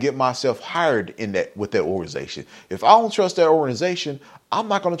try to get myself hired with that organization. If I don't trust that organization, I'm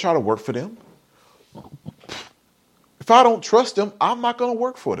not going to try to work for them. If I don't trust them, I'm not going to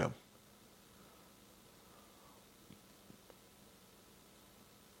work for them.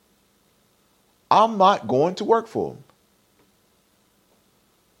 I'm not going to work for them.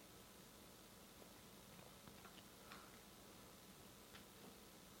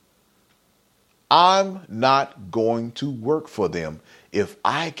 I'm not going to work for them if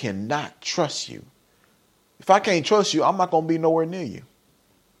I cannot trust you. If I can't trust you, I'm not going to be nowhere near you.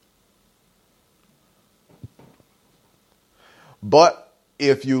 But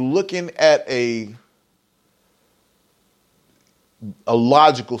if you're looking at a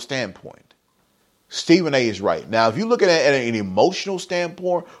logical standpoint, Stephen A. is right. Now, if you're looking at an emotional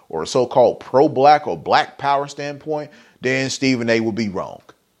standpoint or a so-called pro-black or black power standpoint, then Stephen A. will be wrong.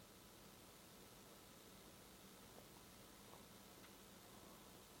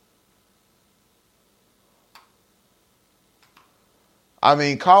 I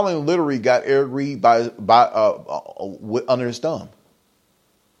mean, Colin literally got Eric Reed under his thumb.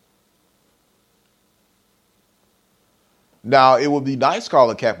 Now, it would be nice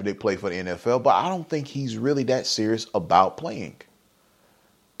Colin Kaepernick play for the NFL, but I don't think he's really that serious about playing.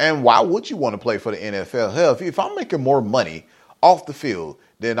 And why would you want to play for the NFL? Hell, if I'm making more money off the field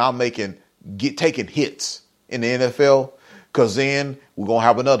than I'm taking hits in the NFL, because then we're going to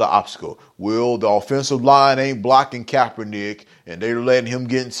have another obstacle. Well, the offensive line ain't blocking Kaepernick and they're letting him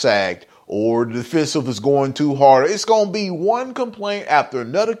get sacked, or the defensive is going too hard. It's going to be one complaint after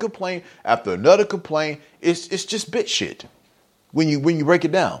another complaint after another complaint. It's just bitch shit. When you break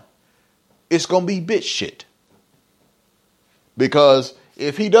it down, it's going to be bitch shit. Because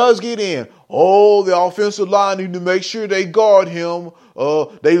if he does get in, the offensive line need to make sure they guard him.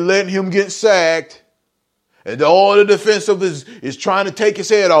 They letting him get sacked. And all the defensive is trying to take his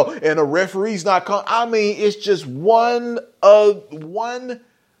head off, and the referee's not coming. I mean, it's just one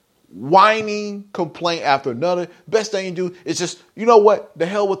whining complaint after another. Best thing you do is just, you know what? The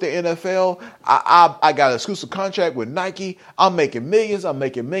hell with the NFL. I got an exclusive contract with Nike. I'm making millions. I'm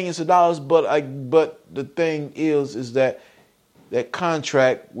making millions of dollars. But the thing is that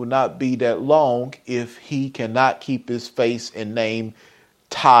contract will not be that long if he cannot keep his face and name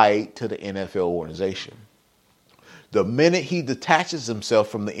tied to the NFL organization. The minute he detaches himself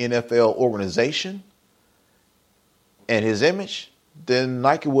from the NFL organization and his image, then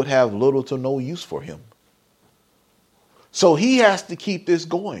Nike would have little to no use for him. So he has to keep this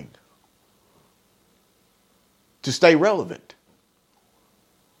going to stay relevant.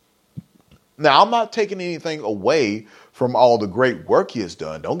 Now, I'm not taking anything away from all the great work he has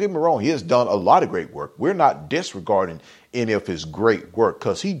done. Don't get me wrong. He has done a lot of great work. We're not disregarding any of his great work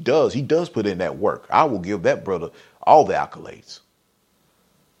because he does put in that work. I will give that brother all the accolades.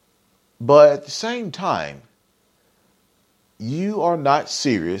 But at the same time, you are not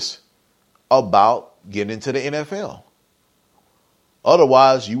serious about getting into the NFL.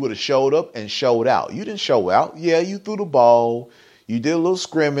 Otherwise, you would have showed up and showed out. You didn't show out. Yeah, you threw the ball. You did a little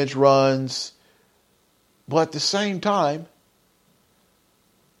scrimmage runs. But at the same time,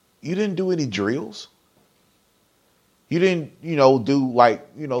 you didn't do any drills. You didn't,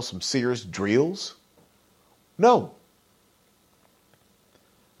 do some serious drills. No.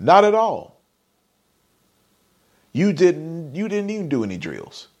 Not at all. You didn't even do any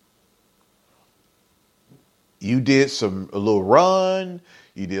drills. You did a little run.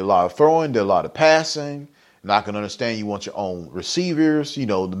 You did a lot of throwing, did a lot of passing. And I can understand you want your own receivers,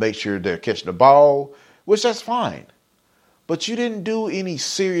 to make sure they're catching the ball, which that's fine. But you didn't do any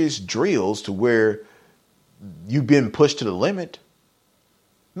serious drills to where you've been pushed to the limit.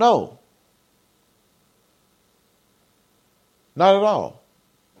 No. Not at all.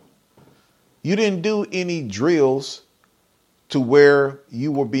 You didn't do any drills to where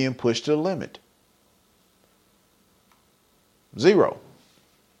you were being pushed to the limit. Zero.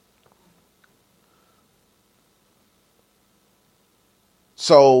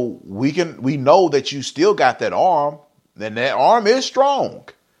 So we know that you still got that arm, and that arm is strong,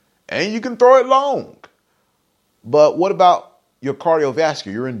 and you can throw it long. But what about your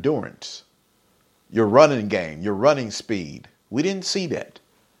cardiovascular, your endurance, your running game, your running speed? We didn't see that.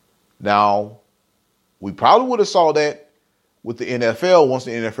 Now, we probably would have saw that with the NFL once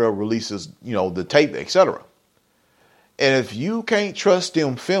the NFL releases, the tape, etc. And if you can't trust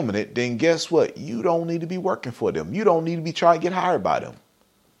them filming it, then guess what? You don't need to be working for them. You don't need to be trying to get hired by them.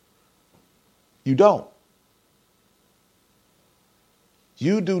 You don't.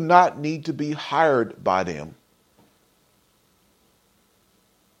 You do not need to be hired by them.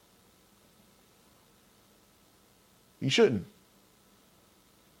 You shouldn't.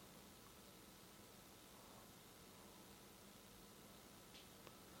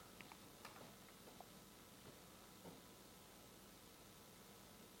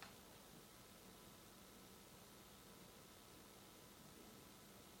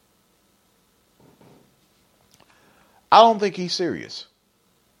 I don't think he's serious.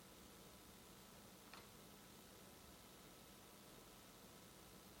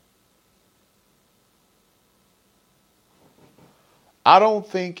 I don't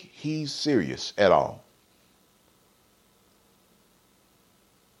think he's serious at all.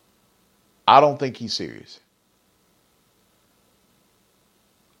 I don't think he's serious.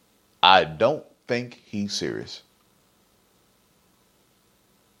 I don't think he's serious.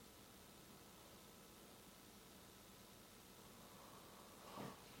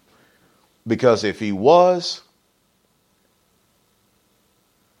 Because if he was,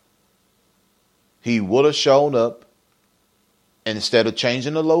 he would have shown up, and instead of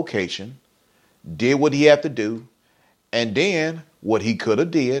changing the location, did what he had to do. And then what he could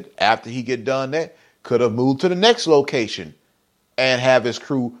have did after he get done that, could have moved to the next location and have his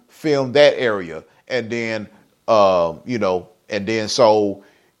crew film that area. And then, and then so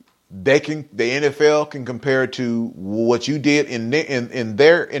the NFL can compare to what you did in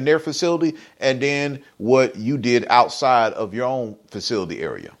their facility, and then what you did outside of your own facility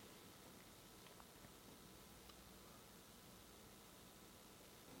area.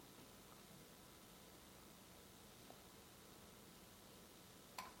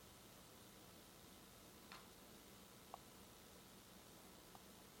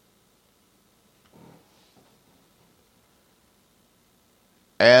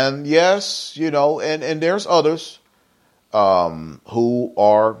 And yes, and there's others who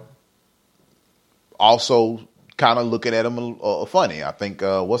are also kind of looking at him funny. I think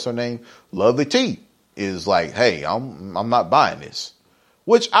what's her name, Lovely T, is like, hey, I'm not buying this,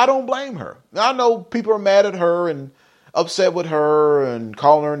 which I don't blame her. I know people are mad at her and upset with her and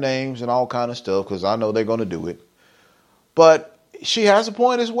calling her names and all kind of stuff because I know they're going to do it. But she has a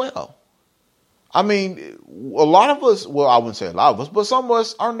point as well. I mean, a lot of us, well, I wouldn't say a lot of us, but some of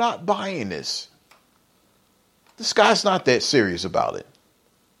us are not buying this. This guy's not that serious about it.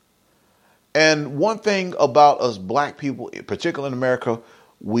 And one thing about us black people, particularly in America,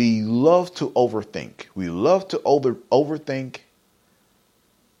 we love to overthink. We love to overthink,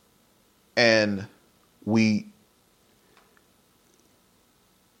 and we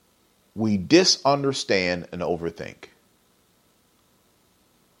disunderstand and overthink.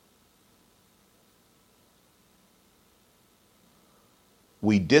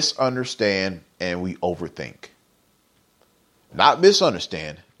 We disunderstand and we overthink. Not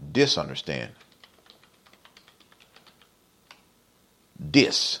misunderstand, disunderstand.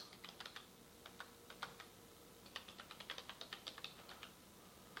 Dis.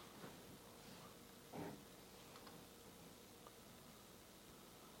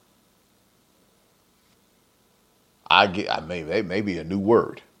 That may be a new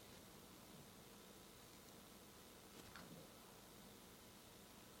word.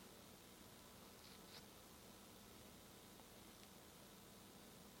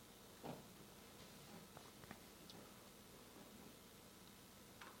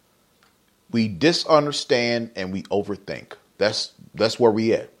 We disunderstand and we overthink. That's where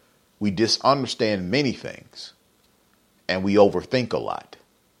we at. We disunderstand many things and we overthink a lot.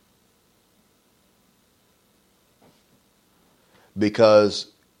 Because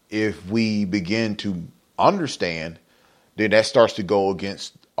if we begin to understand, then that starts to go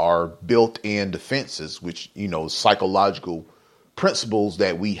against our built-in defenses, which, psychological principles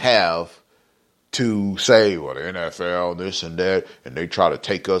that we have to say, well, the NFL, this and that, and they try to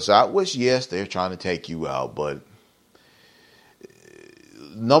take us out, which, yes, they're trying to take you out, but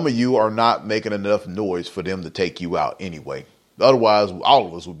none of you are not making enough noise for them to take you out anyway. Otherwise, all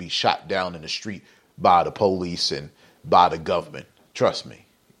of us would be shot down in the street by the police and by the government. Trust me.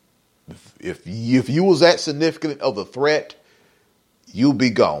 If you was that significant of a threat, you'll be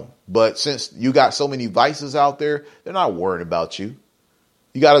gone. But since you got so many vices out there, they're not worrying about you.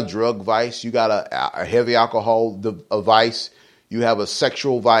 You got a drug vice. You got a heavy alcohol vice. You have a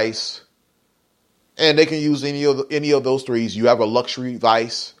sexual vice. And they can use any of those threes. You have a luxury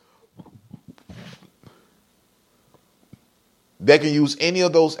vice. They can use any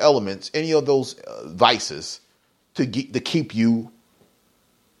of those elements, any of those vices to keep you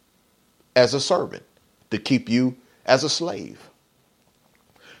as a servant, to keep you as a slave,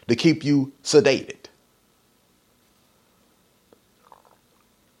 to keep you sedated.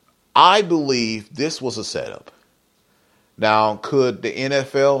 I believe this was a setup. Now, could the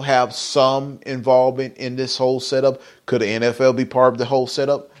NFL have some involvement in this whole setup? Could the NFL be part of the whole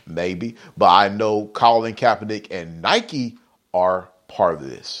setup? Maybe. But I know Colin Kaepernick and Nike are part of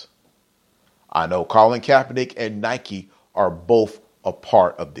this. I know Colin Kaepernick and Nike are both a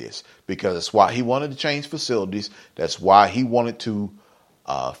part of this because that's why he wanted to change facilities. That's why he wanted to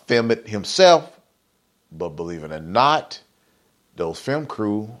film it himself. But believe it or not, those film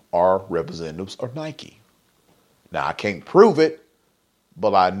crew are representatives of Nike. Now, I can't prove it,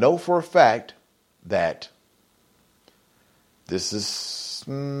 but I know for a fact that this is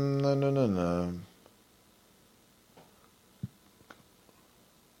no.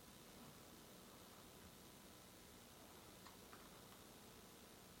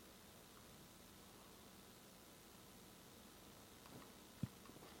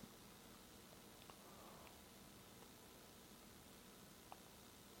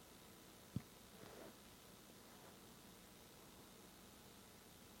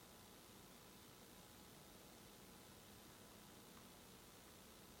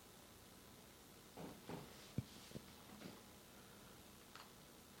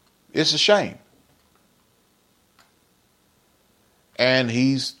 It's a shame. And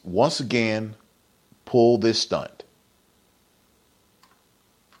he's once again pulled this stunt.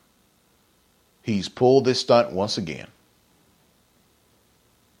 He's pulled this stunt once again.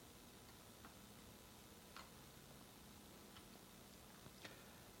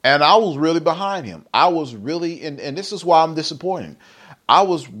 And I was really behind him. I was really, and this is why I'm disappointed.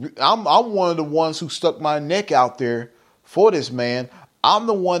 I'm one of the ones who stuck my neck out there for this man. I'm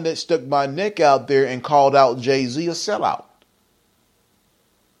the one that stuck my neck out there and called out Jay-Z a sellout.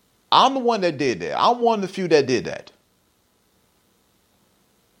 I'm the one that did that. I'm one of the few that did that.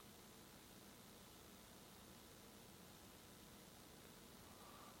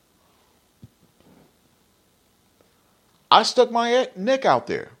 I stuck my neck out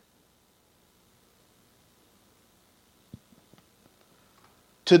there.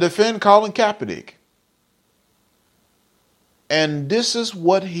 To defend Colin Kaepernick. And this is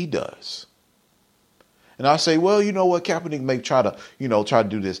what he does. And I say, well, you know what, Kaepernick may try to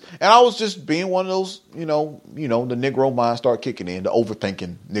do this. And I was just being one of those, the Negro mind start kicking in. The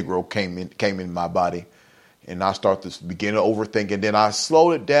overthinking Negro came in my body. And I start to begin to overthink. And then I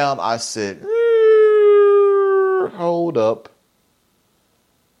slowed it down. I said, hold up.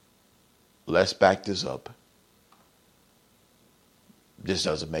 Let's back this up. This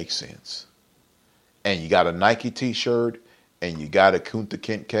doesn't make sense. And you got a Nike t-shirt. And you got a Kunta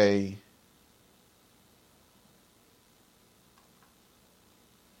Kinte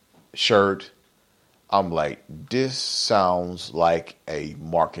shirt. I'm like, this sounds like a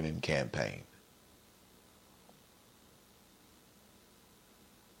marketing campaign.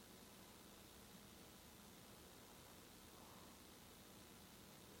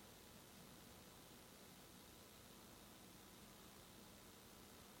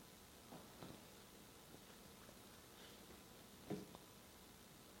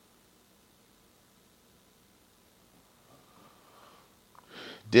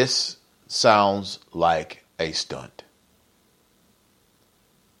 This sounds like a stunt.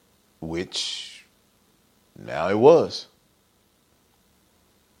 Which now it was.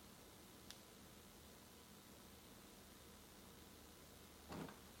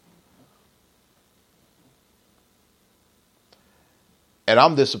 And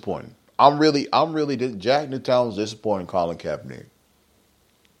I'm disappointed. Jack Newtown was disappointed in Colin Kaepernick.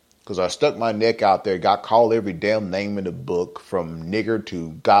 Because I stuck my neck out there, got called every damn name in the book, from nigger to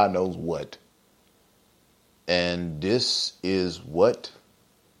God knows what. And this is what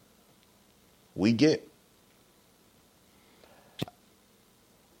We get.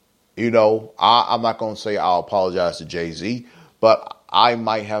 I'm not going to say I'll apologize to Jay-Z, but I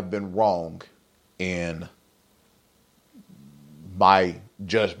might have been wrong in my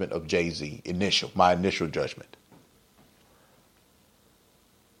judgment of Jay-Z, my initial judgment.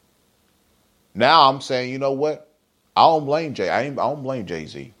 Now I'm saying, you know what? I don't blame Jay. I don't blame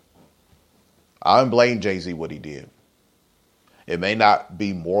Jay-Z. I don't blame Jay-Z what he did. It may not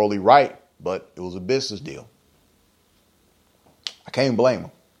be morally right, but it was a business deal. I can't blame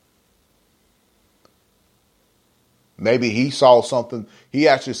him. Maybe he saw something. He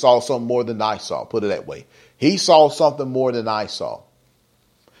actually saw something more than I saw. Put it that way. He saw something more than I saw.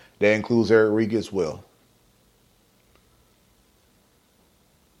 That includes Eric Reed as well.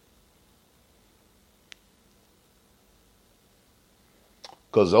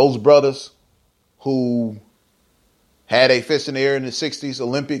 Because those brothers who had a fist in the air in the 60s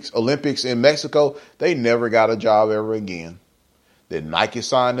Olympics in Mexico, they never got a job ever again. Did Nike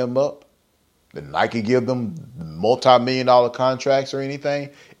sign them up? Did Nike give them multi-million-dollar contracts or anything?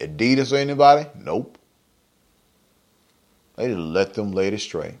 Adidas or anybody? Nope. They just let them lay it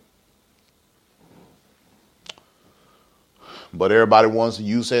astray. But everybody wants to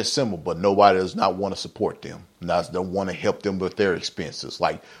use that symbol, but nobody does not want to support them. Don't want to help them with their expenses.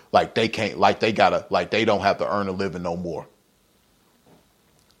 Like they don't have to earn a living no more.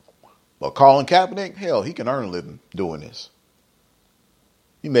 But Colin Kaepernick, hell, he can earn a living doing this.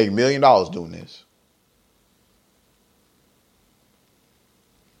 He make $1 million doing this.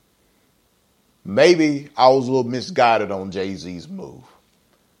 Maybe I was a little misguided on Jay-Z's move.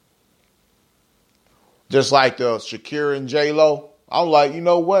 Just like the Shakira and J-Lo, I'm like, you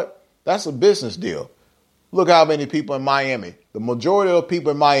know what? That's a business deal. Look how many people in Miami. The majority of the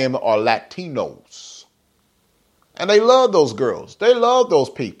people in Miami are Latinos. And they love those girls. They love those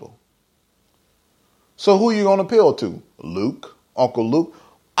people. So who you going to appeal to? Luke? Uncle Luke?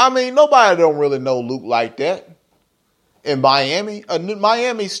 I mean, nobody don't really know Luke like that. In Miami,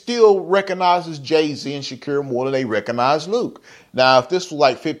 Miami still recognizes Jay-Z and Shakira more than they recognize Luke. Now, if this was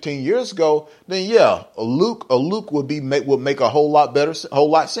like 15 years ago, then yeah, a Luke would make a whole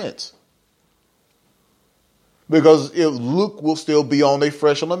lot sense. Because Luke will still be on there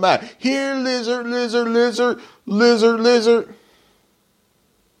fresh on the mind. Here, lizard, lizard, lizard, lizard, lizard.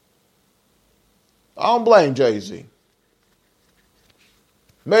 I don't blame Jay-Z.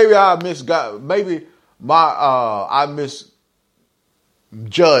 Maybe I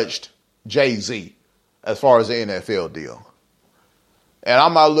misjudged Jay-Z as far as the NFL deal. And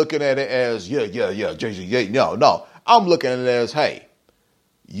I'm not looking at it as, Jay-Z, no. I'm looking at it as, hey,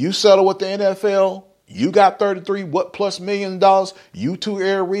 you settle with the NFL, you got 33 plus $1 million, you two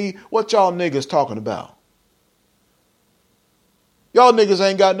Eric Reed, what y'all niggas talking about? Y'all niggas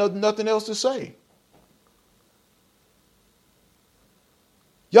ain't got nothing else to say.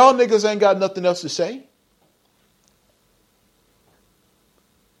 Y'all niggas ain't got nothing else to say.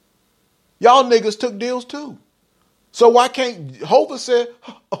 Y'all niggas took deals too. So why can't, Hova said,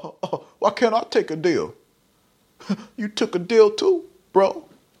 why can't I take a deal? You took a deal too, bro.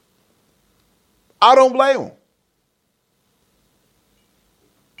 I don't blame him.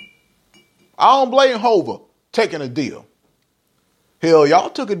 I don't blame Hova taking a deal. Hell, y'all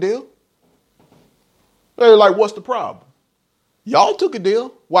took a deal. They're like, what's the problem? Y'all took a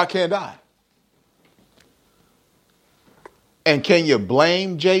deal. Why can't I? And can you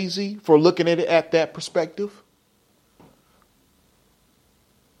blame Jay-Z for looking at it at that perspective?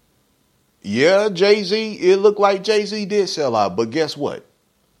 Yeah, Jay-Z, it looked like Jay-Z did sell out, but guess what?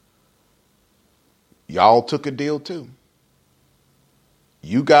 Y'all took a deal too.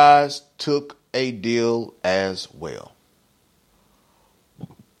 You guys took a deal as well.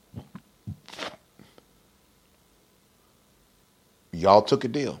 Y'all took a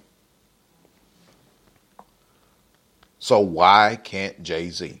deal. So why can't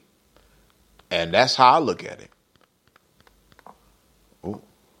Jay-Z? And that's how I look at it. Ooh.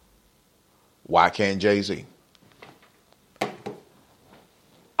 Why can't Jay-Z?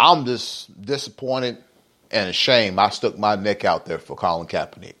 I'm just disappointed and ashamed I stuck my neck out there for Colin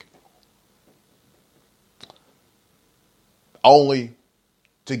Kaepernick. Only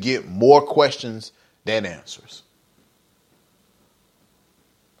to get more questions than answers.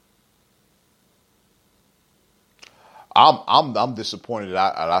 I'm disappointed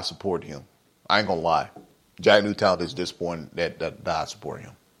that I support him. I ain't gonna lie. Jack Newtown is disappointed that I support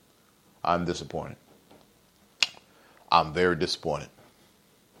him. I'm disappointed. I'm very disappointed.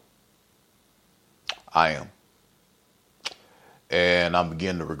 I am. And I'm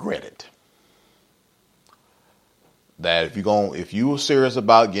beginning to regret it. that if you were serious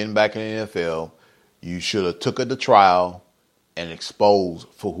about getting back in the NFL, you should have took it to trial and exposed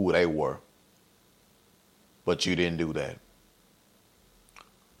for who they were. But you didn't do that.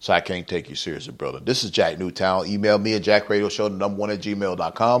 So I can't take you seriously, brother. This is Jack Newtown. Email me at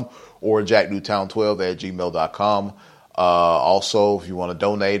jackradioshow1@gmail.com or jacknewtown12@gmail.com. Also, if you want to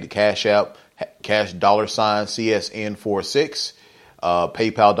donate, the Cash App, cash $CSN46,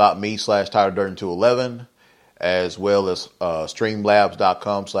 paypal.me/TylerDurden211, as well as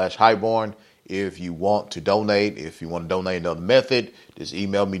streamlabs.com/highborn. If you want to donate, another method, just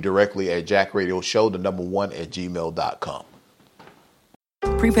email me directly at jackradioshow1@gmail.com.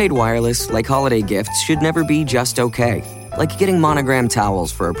 Prepaid wireless, like holiday gifts, should never be just okay. Like getting monogram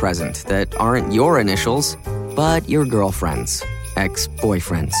towels for a present that aren't your initials, but your girlfriend's,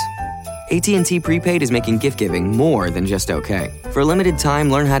 ex-boyfriend's. AT&T Prepaid is making gift-giving more than just okay. For a limited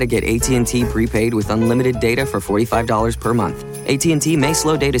time, learn how to get AT&T Prepaid with unlimited data for $45 per month. AT&T may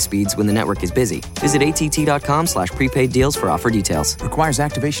slow data speeds when the network is busy. Visit att.com/prepaid deals for offer details. Requires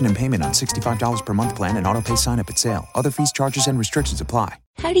activation and payment on $65 per month plan and auto-pay sign-up at sale. Other fees, charges, and restrictions apply.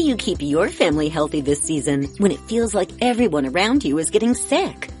 How do you keep your family healthy this season when it feels like everyone around you is getting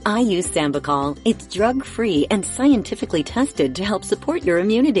sick? I use Sambicol. It's drug-free and scientifically tested to help support your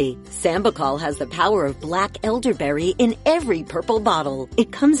immunity. Sambicol has the power of black elderberry in every purple bottle.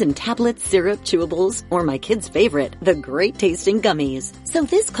 It comes in tablets, syrup, chewables, or my kids' favorite, the great-tasting gummies. So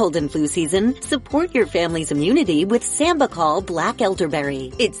this cold and flu season, support your family's immunity with Sambicol Black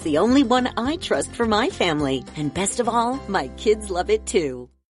Elderberry. It's the only one I trust for my family. And best of all, my kids love it too.